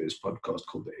a Spurs podcast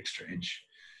called The Extra Inch.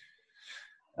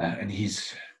 And he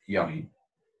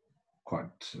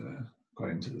quite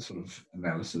into the sort of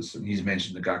analysis. And he's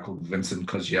mentioned a guy called Vincent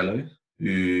Cosiello,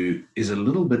 who is a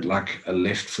little bit like a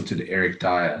left-footed Eric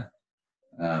Dyer,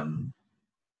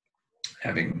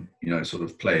 having, sort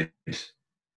of played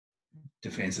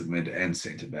defensive mid and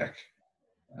centre-back.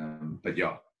 But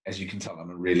as you can tell,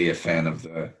 I'm really a fan of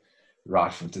the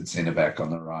right-footed centre-back on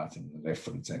the right and the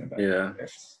left-footed centre-back on the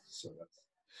left. So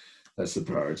that's the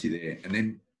priority there. And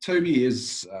then Toby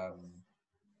is,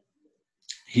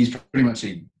 he's pretty much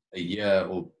a year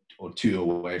or two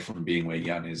away from being where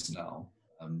Jan is now.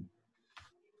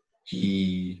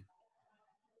 Even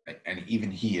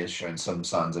he has shown some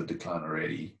signs of decline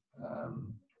already.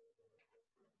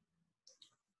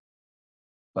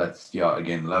 But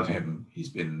again, love him. He's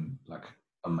been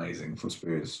amazing for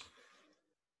Spurs.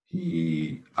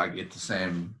 I get the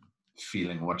same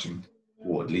feeling watching,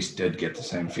 or at least did get the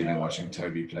same feeling watching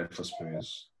Toby play for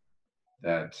Spurs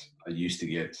that I used to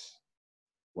get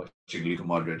watching Luka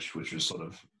Modric, which was sort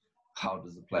of, how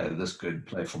does a player this good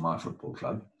play for my football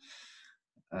club?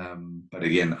 But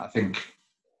again, I think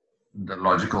the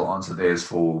logical answer there is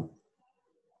for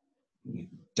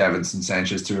Davinson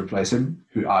Sanchez to replace him,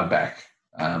 who I back.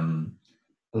 A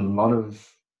lot of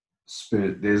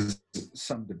Spurs, there's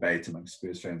some debate among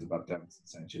Spurs fans about Davinson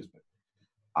Sanchez, but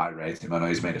I rate him. I know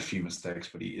he's made a few mistakes,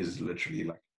 but he is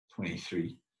literally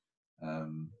 23.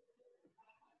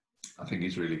 I think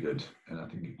he's really good, and I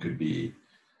think it could be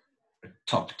a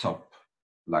top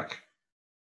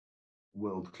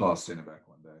world-class centre-back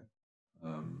one day.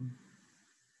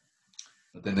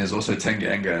 But then there's also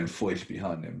Tanganga and Foyth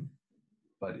behind him.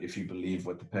 But if you believe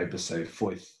what the papers say,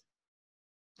 Foyth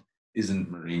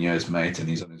isn't Mourinho's mate and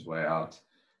he's on his way out,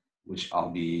 which I'll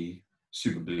be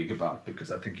super bleak about, because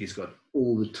I think he's got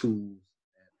all the tools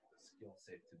and the skill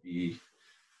set to be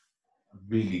a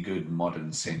really good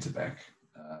modern centre-back.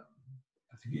 I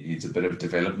think he needs a bit of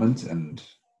development and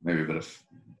maybe a bit of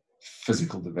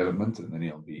physical development, and then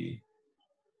he'll be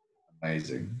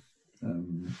amazing.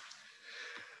 And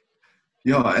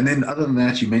then other than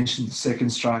that, you mentioned the second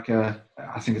striker.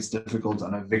 I think it's difficult. I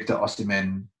know Victor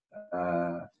Osimhen,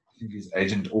 I think his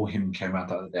agent or him came out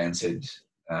the other day and said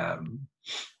that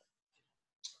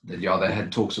they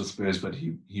had talks with Spurs, but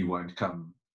he won't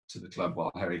come to the club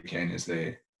while Harry Kane is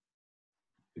there,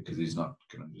 because he's not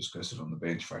going to just go sit on the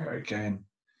bench for Harry Kane.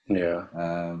 Yeah.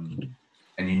 And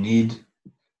you need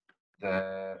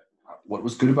what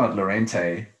was good about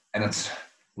Llorente, and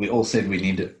we all said we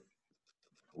need it.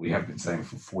 We have been saying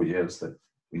for 4 years that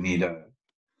we need a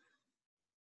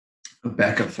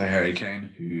backup for Harry Kane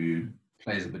who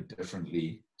plays a bit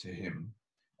differently to him.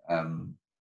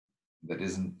 That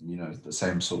isn't, the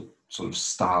same sort of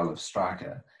style of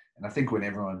striker. And I think when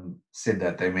everyone said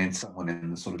that, they meant someone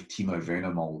in the sort of Timo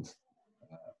Werner mold,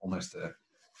 almost a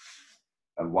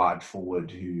wide forward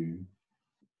who's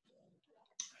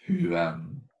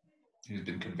been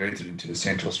converted into a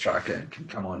central striker and can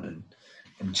come on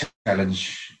and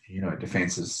challenge,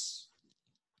 defenses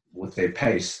with their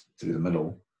pace through the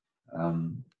middle.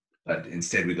 But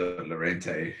instead we got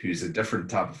Llorente, who's a different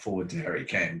type of forward to Harry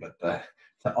Kane, but the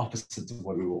opposite of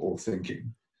what we were all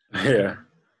thinking. Yeah.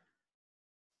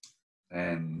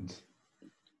 And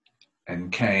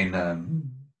Kane,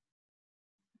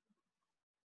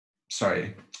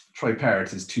 Troy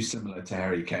Parrott is too similar to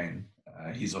Harry Kane.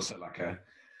 He's also like a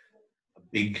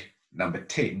big number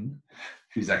 10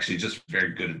 who's actually just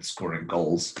very good at scoring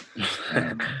goals.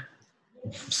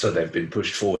 So they've been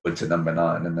pushed forward to number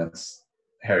 9, and that's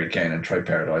Harry Kane and Troy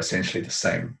Parrott are essentially the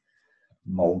same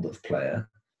mold of player.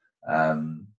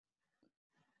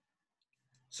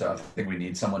 So I think we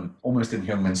need someone almost in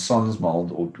Heung-min Son's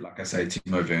mold, or like I say,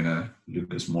 Timo Werner,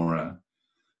 Lucas Moura,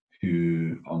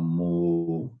 who are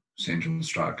more central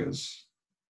strikers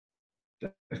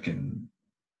that can,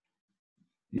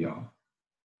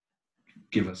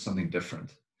 give us something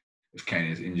different if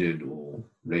Kane is injured or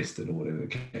rested or whatever the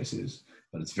case is.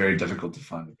 But it's very difficult to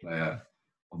find a player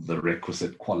of the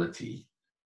requisite quality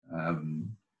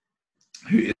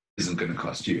who isn't going to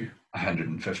cost you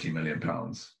 £150 million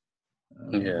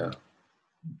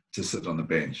to sit on the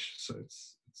bench. So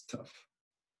it's tough.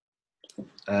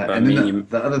 And then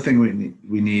the other thing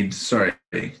we need. Sorry,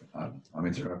 I'm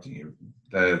interrupting you.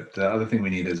 The other thing we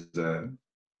need is the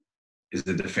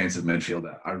defensive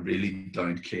midfielder. I really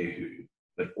don't care who,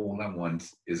 but all I want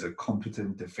is a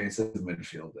competent defensive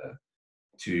midfielder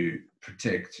to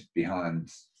protect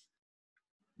behind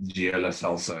Gio Lo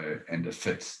Celso and a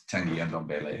fit Tanguy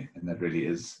Ndombele, and that really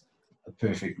is a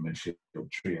perfect midfield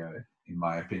trio, in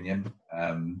my opinion.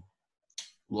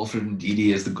 Wilfred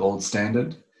Ndidi is the gold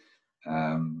standard,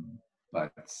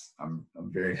 but I'm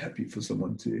very happy for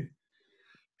someone to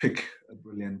pick a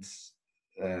brilliant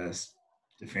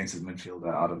defensive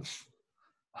midfielder out of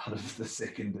the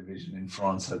second division in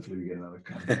France. Hopefully we get another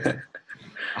country.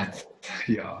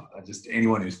 Just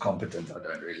anyone who's competent. I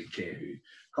don't really care who.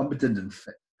 Competent and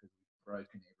fit.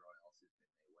 Broken everyone else is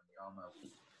there. Wanyama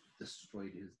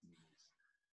destroyed his knees.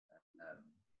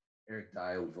 Eric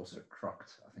Dyer, we've also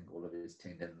crocked. I think all of his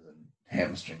tendons and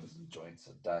hamstrings and joints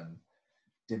are done.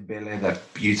 Dembele, that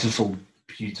beautiful,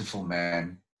 beautiful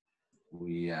man.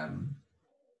 We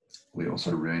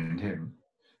also ruined him.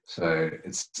 So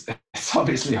it's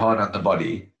obviously hard on the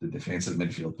body, the defensive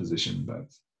midfield position,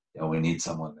 but we need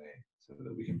someone there so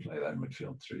that we can play that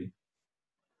midfield three.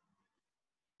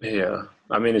 Yeah,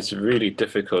 I mean, it's really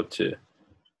difficult to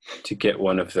get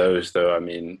one of those, though. I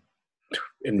mean,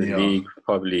 in the league,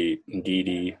 probably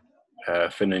Ndidi,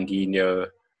 Fernandinho.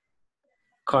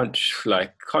 Can't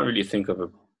really think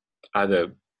of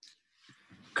other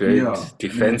good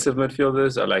defensive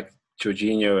midfielders. I like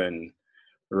Jorginho and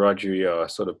Rodri are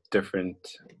sort of different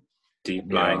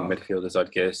deep lying midfielders,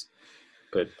 I'd guess.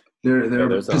 But they're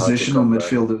positional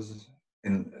midfielders,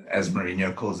 as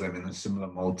Mourinho calls them, in a similar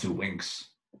mold to Winks.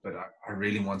 But I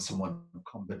really want someone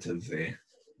combative there,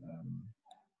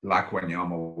 like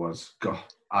Wanyama was. God,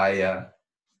 I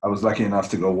was lucky enough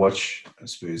to go watch a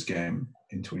Spurs game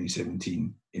in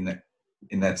 2017 in that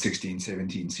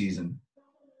 16-17 season,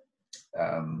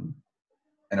 and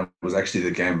it was actually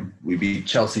the game we beat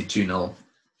Chelsea 2-0.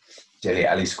 Dele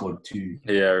Alli scored two.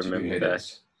 Yeah, I remember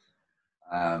headers,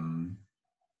 that.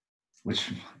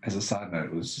 Which, as a side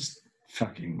note, was just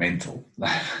fucking mental.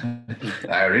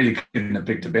 I really couldn't have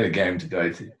picked a better game to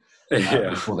go to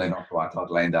before they knocked White Hart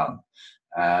Lane down.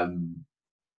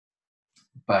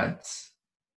 But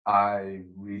I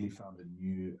really found a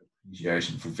new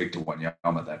appreciation for Victor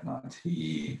Wanyama that night.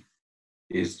 He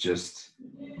is just,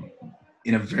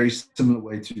 in a very similar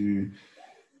way to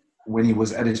when he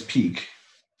was at his peak,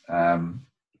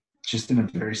 just in a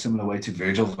very similar way to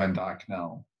Virgil van Dijk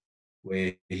now,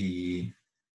 where he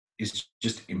is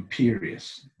just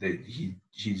imperious. That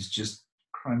he's just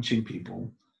crunching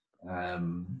people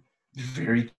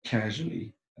very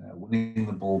casually, winning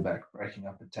the ball back, breaking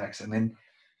up attacks, and then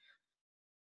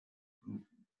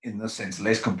in this sense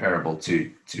less comparable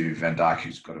to Van Dijk,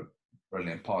 who's got a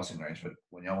brilliant passing range, but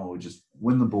Wanyama would just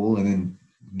win the ball and then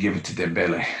give it to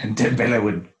Dembele, and Dembele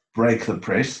would break the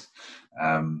press,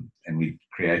 and we'd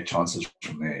create chances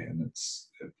from there, and it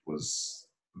was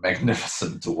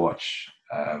magnificent to watch.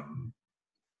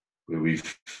 Where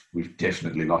we've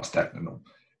definitely lost that. And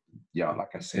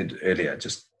like I said earlier,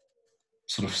 just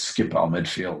sort of skip our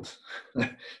midfield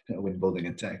when building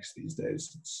attacks these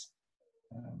days.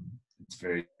 It's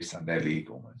very Sunday league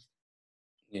almost.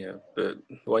 Yeah, but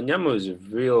Wanyama was a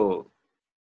real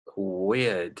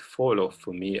weird fall off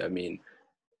for me. I mean,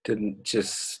 didn't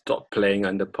just stop playing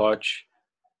under Poch.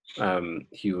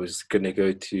 He was going to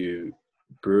go to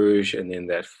Bruges, and then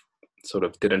that sort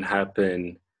of didn't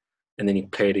happen. And then he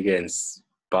played against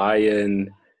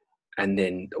Bayern, and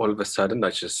then all of a sudden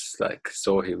I just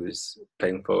saw he was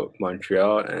playing for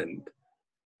Montreal, and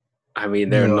I mean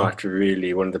they're not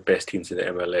really one of the best teams in the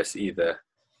MLS either.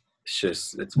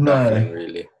 It's baffling,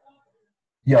 really.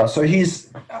 Yeah, so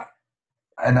he's,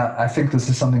 and I think this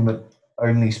is something that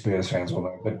only Spurs fans will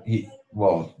know, but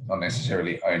not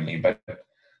necessarily only, but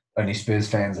only Spurs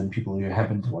fans and people who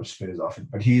happen to watch Spurs often.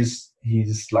 But he's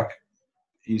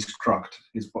crocked.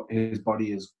 His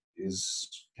body has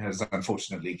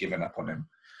unfortunately given up on him.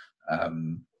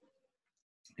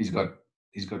 He's got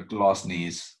glass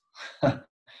knees.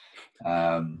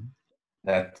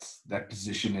 That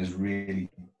position is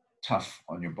really tough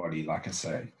on your body, like I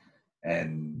say,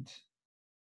 and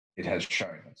it has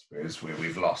shown at Spurs where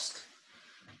we've lost.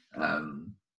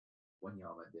 Wanyama,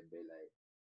 Dembele,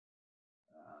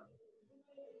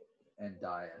 and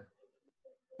Dyer.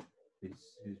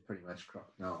 who's pretty much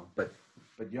crocked now. But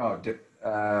yeah,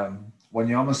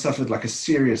 Wanyama suffered like a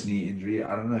serious knee injury.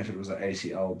 I don't know if it was an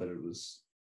ACL, but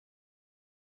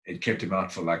it kept him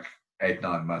out for like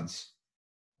 8-9 months.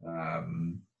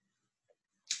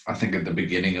 I think at the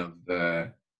beginning of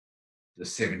the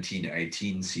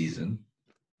 17-18 season,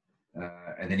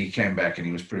 and then he came back and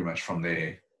he was pretty much from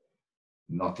there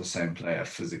not the same player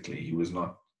physically. He was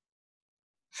not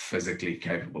physically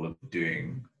capable of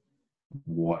doing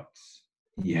what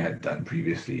he had done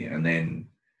previously. And then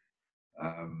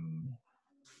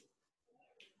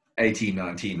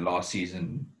 18-19 last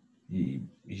season, he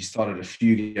started a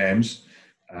few games,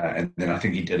 and then I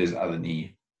think he did his other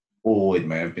knee, or it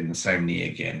may have been the same knee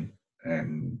again,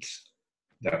 and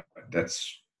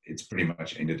it's pretty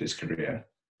much ended his career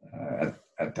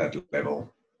at that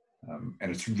level. And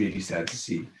it's really sad to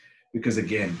see, because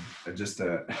again, just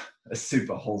a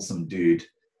super wholesome dude.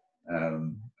 I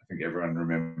think everyone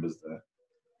remembers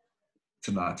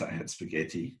tonight I had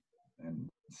spaghetti,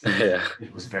 and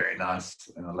it was very nice,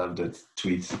 and I loved it.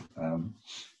 Tweet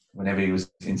whenever he was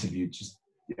interviewed, just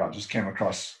came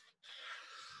across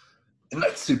in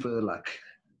that super like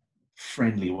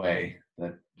friendly way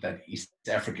that East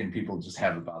African people just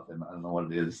have about them. I don't know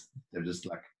what it is. They're just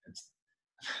like it's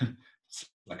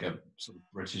like a sort of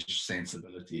British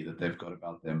sensibility that they've got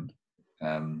about them.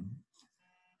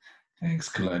 Thanks,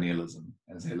 colonialism,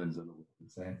 as Helen Zille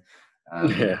would say.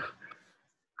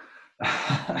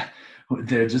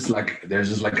 They're just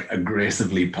like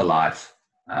aggressively polite,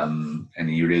 and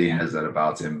he really has that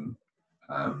about him,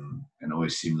 and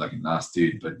always seemed like a nice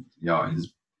dude. But yeah,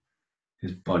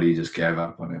 his body just gave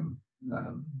up on him,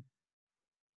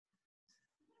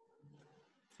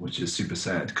 which is super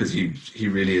sad, because he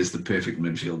really is the perfect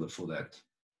midfielder for that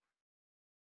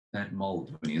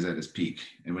mold when he's at his peak.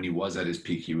 And when he was at his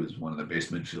peak, he was one of the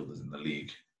best midfielders in the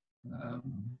league.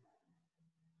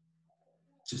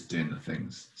 Just doing the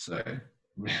things. So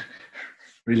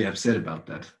really upset about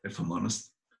that, if I'm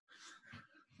honest.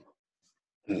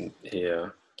 Yeah.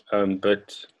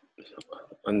 But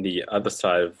on the other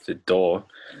side of the door,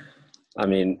 I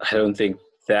mean, I don't think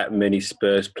that many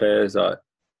Spurs players are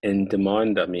in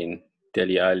demand. I mean,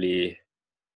 Dele Alli,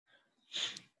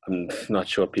 I'm not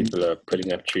sure people are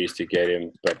putting up trees to get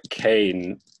him, but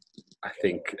Kane, I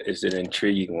think, is an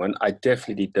intriguing one. I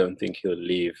definitely don't think he'll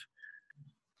leave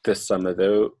this summer,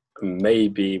 though.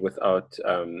 Maybe without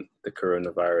the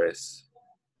coronavirus.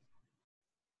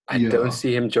 I don't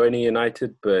see him joining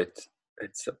United, but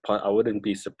I wouldn't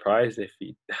be surprised if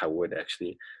I would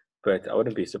actually, but I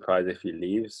wouldn't be surprised if he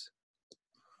leaves.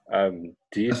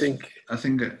 Do you think? I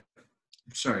think.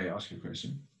 Sorry, ask your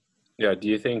question. Yeah, do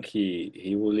you think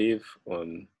he will leave?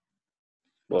 Well,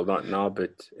 not now,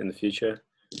 but in the future.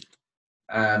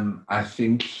 I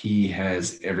think he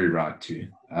has every right to.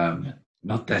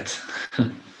 Not that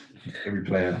every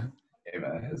player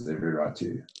ever has every right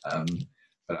to.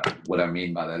 But what I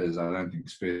mean by that is I don't think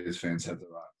Spurs fans have the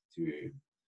right to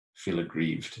feel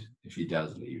aggrieved if he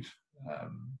does leave.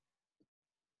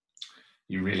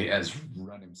 He really has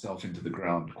run himself into the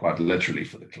ground quite literally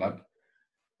for the club.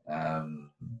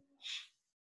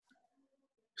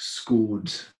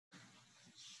 Scored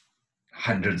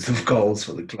hundreds of goals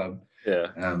for the club. Yeah.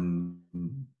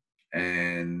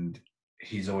 And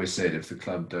he's always said, if the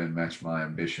club don't match my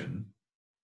ambition,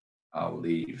 I'll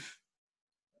leave.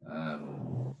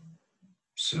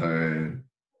 So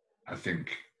I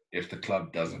think if the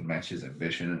club doesn't match his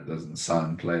ambition, it doesn't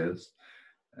sign players.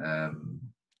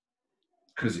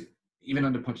 Because even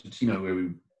under Pochettino, where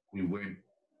we weren't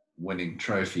winning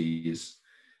trophies,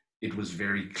 it was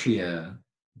very clear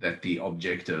that the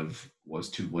objective was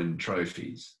to win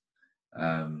trophies.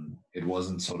 It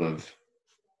wasn't sort of,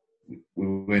 we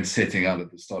weren't setting out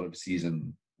at the start of the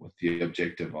season with the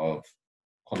objective of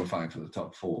qualifying for the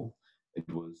top four. It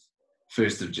was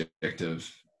first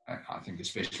objective, I think,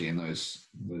 especially in those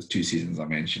two seasons I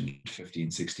mentioned,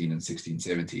 15-16 and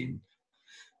 16-17,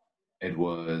 it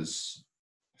was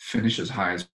finish as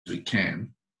high as we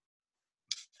can.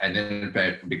 And then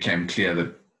it became clear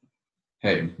that,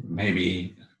 hey,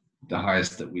 maybe the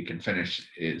highest that we can finish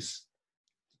is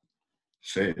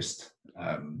first.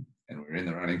 And we're in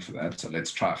the running for that, so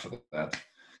let's try for that.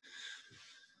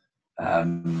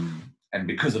 And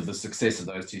because of the success of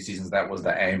those two seasons, that was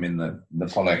the aim in the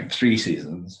following three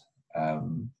seasons.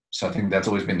 So I think that's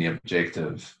always been the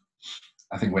objective.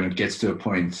 I think when it gets to a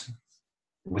point,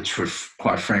 which we're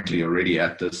quite frankly already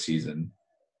at this season,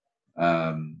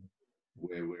 where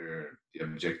the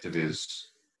objective is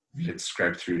let's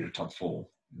scrape through the top four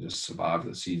and just survive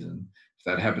the season. If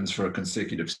that happens for a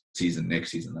consecutive season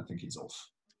next season, I think he's off.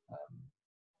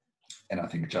 And I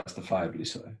think justifiably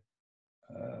so.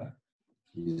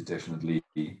 he's definitely,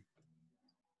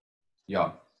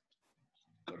 got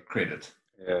credit.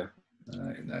 Yeah.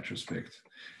 In that respect.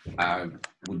 I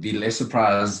would be less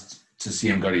surprised to see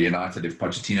him go to United if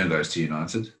Pochettino goes to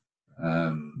United.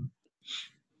 And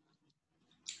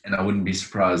I wouldn't be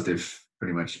surprised if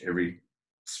pretty much every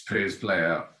Spurs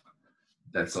player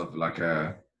that's of like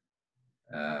a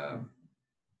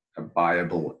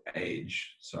viable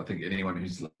age. So I think anyone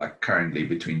who's like currently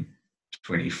between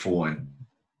 24 and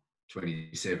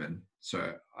 27.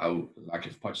 So like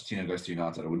if Pochettino goes to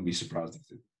United, I wouldn't be surprised if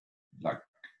like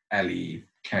Ali,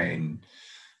 Kane,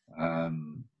 I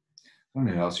don't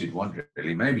know who else you'd want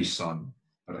really. Maybe Son,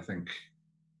 but I think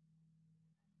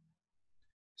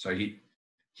so.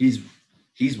 He's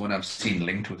one I've seen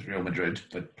linked with Real Madrid,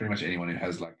 but pretty much anyone who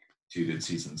has like 2 good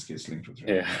seasons gets linked with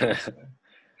Real Madrid. So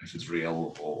if it's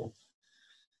real or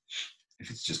if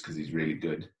it's just because he's really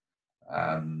good.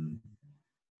 Other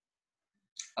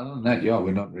than that,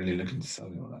 we're not really looking to sell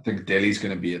anyone. I think Dele's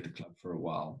going to be at the club for a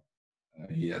while.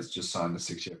 He has just signed a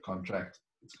 6-year contract.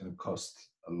 It's going to cost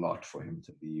a lot for him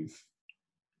to leave.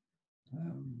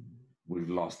 We've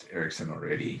lost Eriksen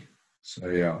already.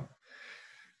 So,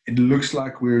 it looks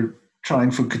like we're trying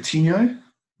for Coutinho,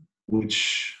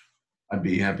 which I'd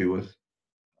be happy with.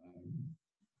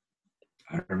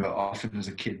 I remember often as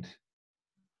a kid,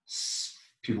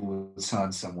 people would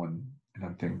sign someone and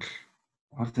I'd think,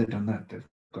 why have they done that? They've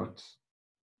got...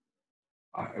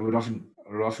 It would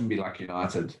often be like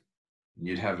United.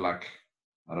 You'd have like,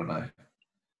 I don't know,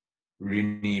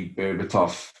 Rooney,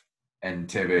 Berbatov, and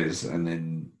Tevez, and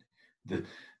then the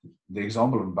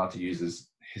example I'm about to use is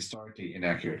historically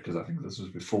inaccurate because I think this was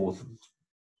before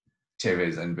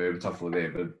Tevez and Berbatov were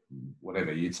there, but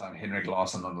whatever, you'd sign Henrik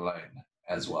Larsson on loan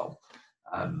as well.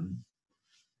 I'm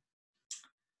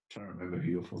trying to remember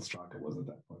who your fourth striker was at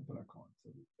that point, but I can't.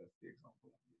 So that's the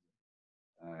example.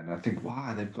 And I think,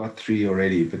 wow, they've got 3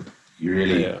 already, but you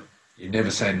really... You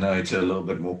never say no to a little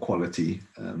bit more quality,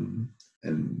 and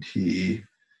he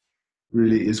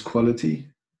really is quality.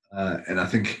 And I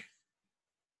think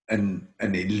an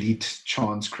elite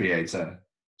chance creator.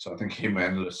 So I think him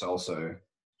and Lo Celso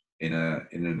in an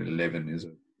 11 is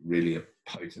really a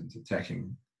potent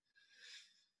attacking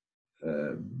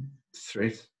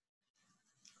threat.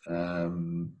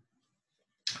 Other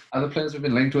players we've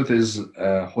been linked with is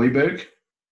Højbjerg,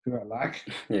 who I like.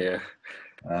 Yeah.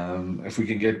 If we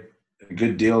can get a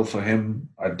good deal for him,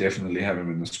 I'd definitely have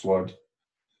him in the squad.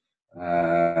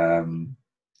 And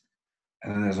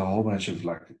then there's a whole bunch of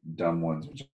like dumb ones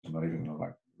which I'm not even gonna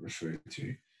like refer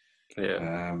to.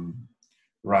 Yeah.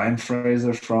 Ryan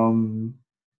Fraser from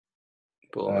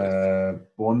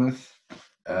Bournemouth.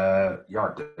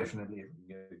 Definitely if we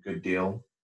get a good deal,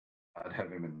 I'd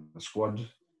have him in the squad.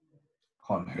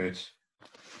 Can't hurt.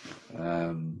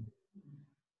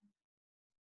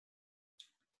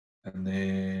 And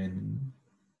then,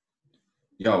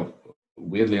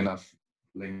 weirdly enough,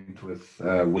 linked with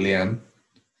Willian,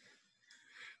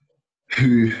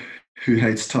 who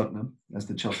hates Tottenham, as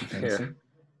the Chelsea fans say.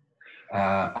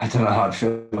 I don't know how I'd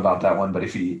feel about that one, but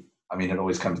it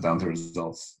always comes down to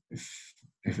results. If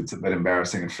it's a bit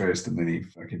embarrassing at first, and then he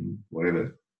fucking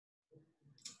whatever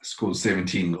scores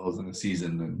 17 goals in a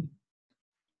season,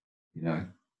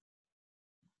 and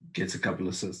gets a couple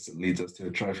assists and leads us to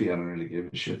a trophy, I don't really give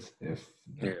a shit if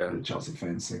the Chelsea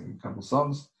fans sing a couple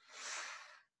songs.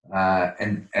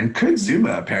 And Kurt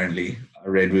Zouma, apparently, I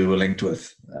read we were linked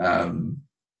with.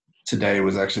 Today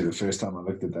was actually the first time I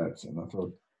looked at that, and I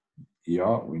thought,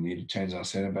 we need to change our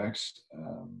centre backs.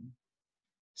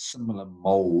 Similar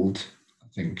mould, I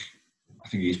think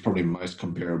he's probably most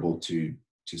comparable to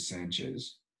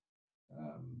Sanchez,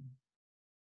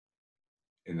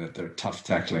 in that they're tough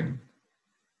tackling.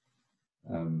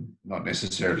 Not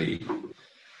necessarily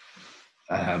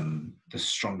the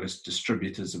strongest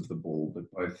distributors of the ball,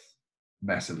 but both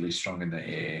massively strong in the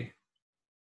air.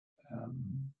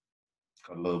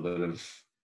 Got a little bit of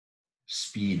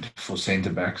speed for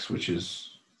centre backs, which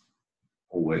is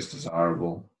always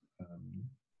desirable.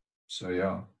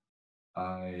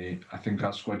 I think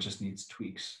our squad just needs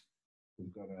tweaks.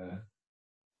 We've got a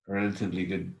relatively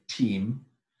good team.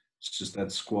 It's just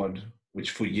that squad,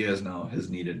 which for years now has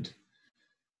needed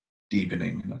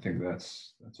deepening, and I think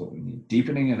that's what we need.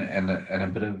 Deepening and a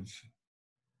bit of...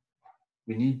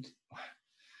 It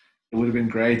would have been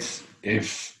great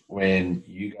if when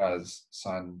you guys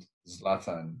signed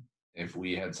Zlatan, if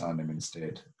we had signed him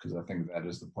instead, because I think that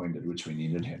is the point at which we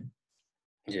needed him.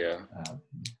 Yeah.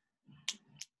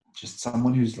 Just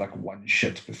someone who's like won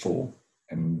shit before,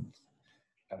 and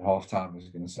at halftime is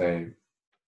going to say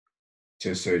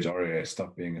to Serge Aurier,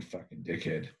 stop being a fucking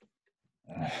dickhead.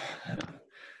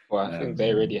 Well, I think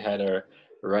they already had a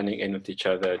running in with each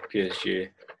other at PSG.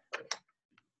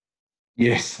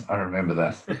 Yes, I remember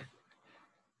that.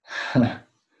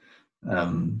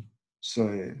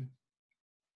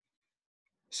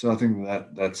 So I think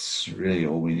that's really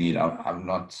all we need. I'm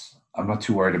not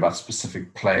too worried about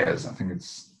specific players. I think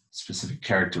it's specific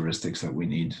characteristics that we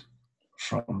need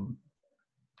from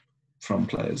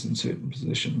players in certain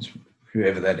positions,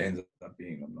 whoever that ends up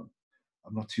being.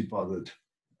 I'm not too bothered.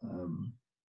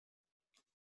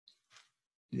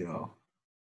 Yeah.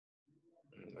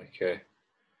 Okay.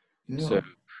 Yeah. So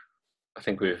I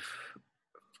think we've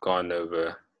gone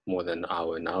over more than an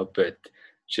hour now, but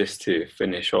just to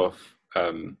finish off,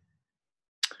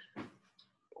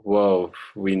 well,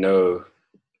 we know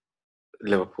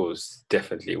Liverpool's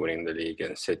definitely winning the league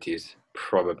and City's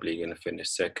probably going to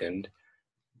finish second.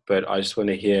 But I just want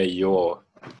to hear your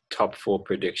top 4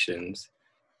 predictions,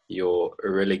 your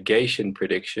relegation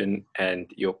prediction, and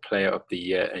your player of the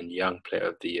year and young player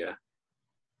of the year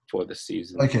for the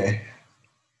season. Okay.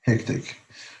 Hectic.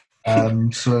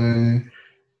 So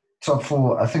top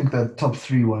 4, I think that top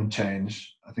 3 won't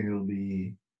change. I think it'll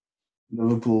be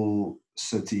Liverpool,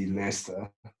 City, Leicester.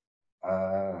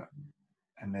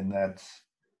 And then that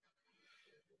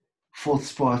 4th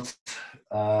spot,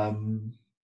 I'd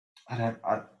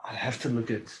have to look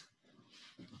at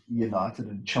United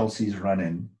and Chelsea's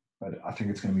run-in, but I think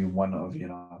it's going to be one of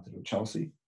United or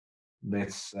Chelsea.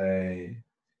 Let's say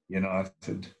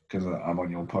United, because I'm on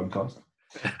your podcast.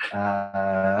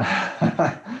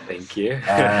 Thank you.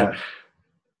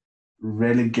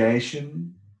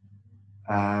 Relegation.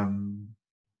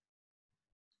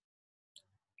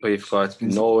 We've got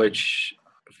Norwich,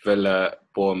 Villa,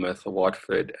 Bournemouth,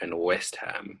 Watford, and West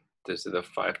Ham. Those are the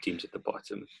 5 teams at the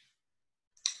bottom.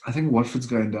 I think Watford's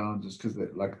going down just because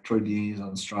Troy Deeney's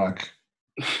on strike.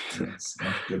 It's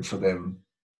not good for them.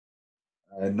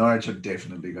 Norwich are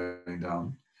definitely going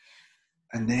down.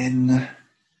 And then,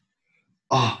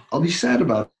 I'll be sad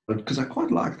about it because I quite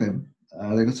like them.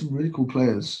 They got some really cool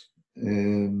players.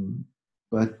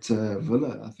 But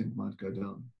Villa, I think, might go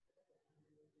down.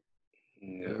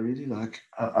 Yeah. I really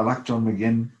I like John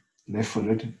McGinn,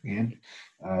 left-footed again.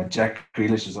 Jack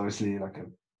Grealish is obviously a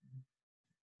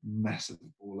massive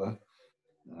baller.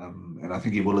 And I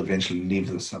think he will eventually leave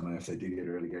this summer if they do get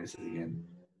relegated again.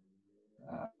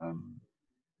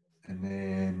 And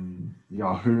then,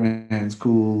 Hourihan's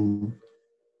cool.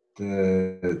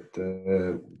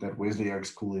 That Wesley Oak's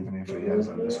cool, even if he has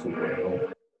underscored well.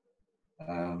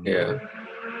 Yeah.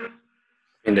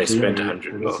 And they spent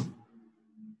 100 mil.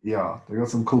 Yeah, they got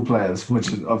some cool players, which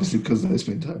is obviously because they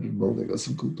spent 100 mil, they got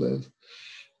some cool players.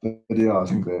 But yeah, I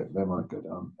think they might go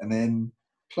down. And then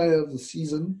player of the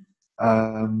season,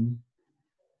 anyone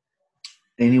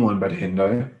but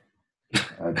Hendo.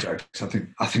 Jokes. I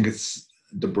think it's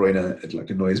De Bruyne. It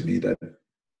annoys me that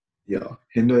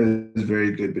Hendo is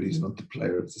very good, but he's not the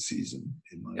player of the season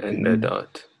in my opinion. No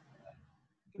doubt.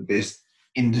 The best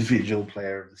individual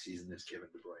player of the season is Kevin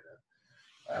De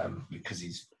Bruyne, because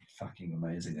he's fucking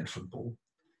amazing at football,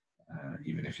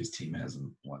 even if his team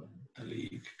hasn't won the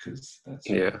league, because that's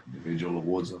what individual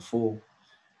awards are for.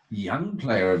 Young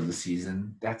player of the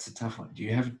season, that's a tough one. Do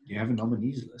you have a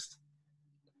nominees list?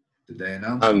 Did they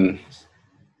announce nominees?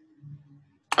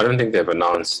 I don't think they've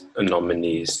announced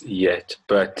nominees yet,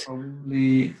 but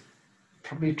probably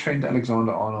Trent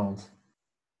Alexander-Arnold,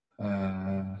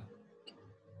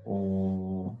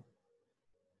 or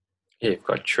you've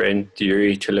got Trent,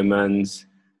 Yuri Tillemans,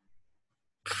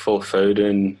 Phil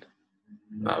Foden.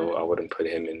 I wouldn't put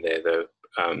him in there though.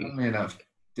 Funnily enough,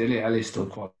 Dele Alli still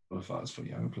qualifies for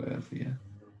Young Player of the Year.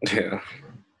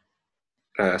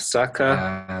 Yeah.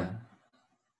 Saka.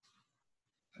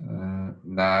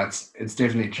 Nah, it's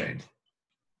definitely Trent.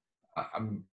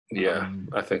 I'm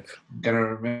I think gonna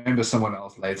remember someone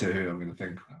else later who I'm gonna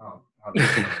think, how do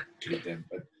I treat them?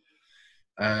 But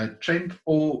Trent,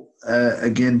 or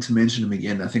again, to mention him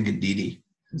again, I think Ndidi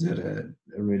has had a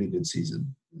really good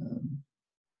season.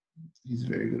 He's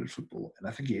very good at football, and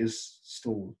I think he is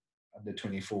still under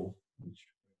 24.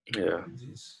 He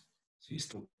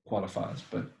still qualifies,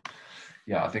 but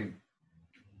I think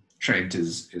Trent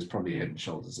is probably head and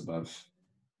shoulders above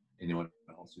anyone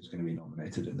else who's going to be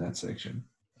nominated in that section.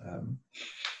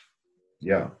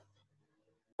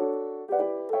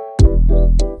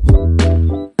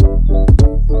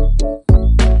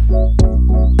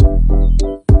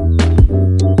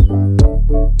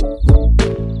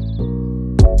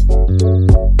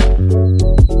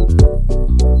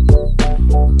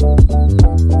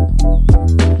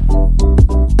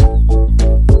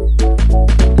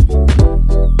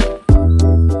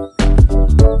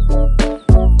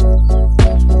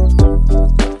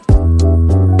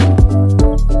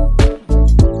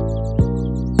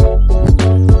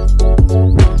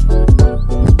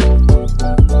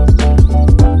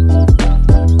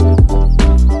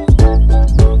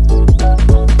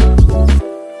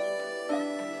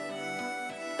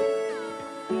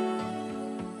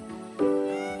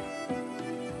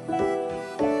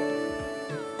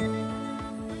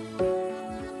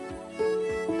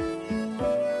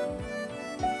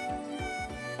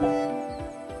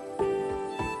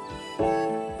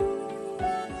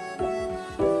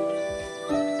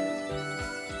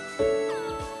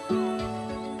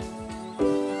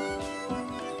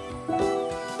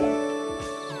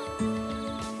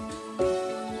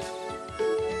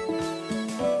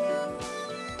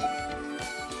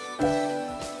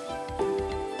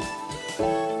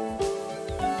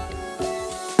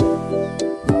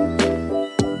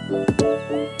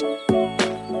 Bye.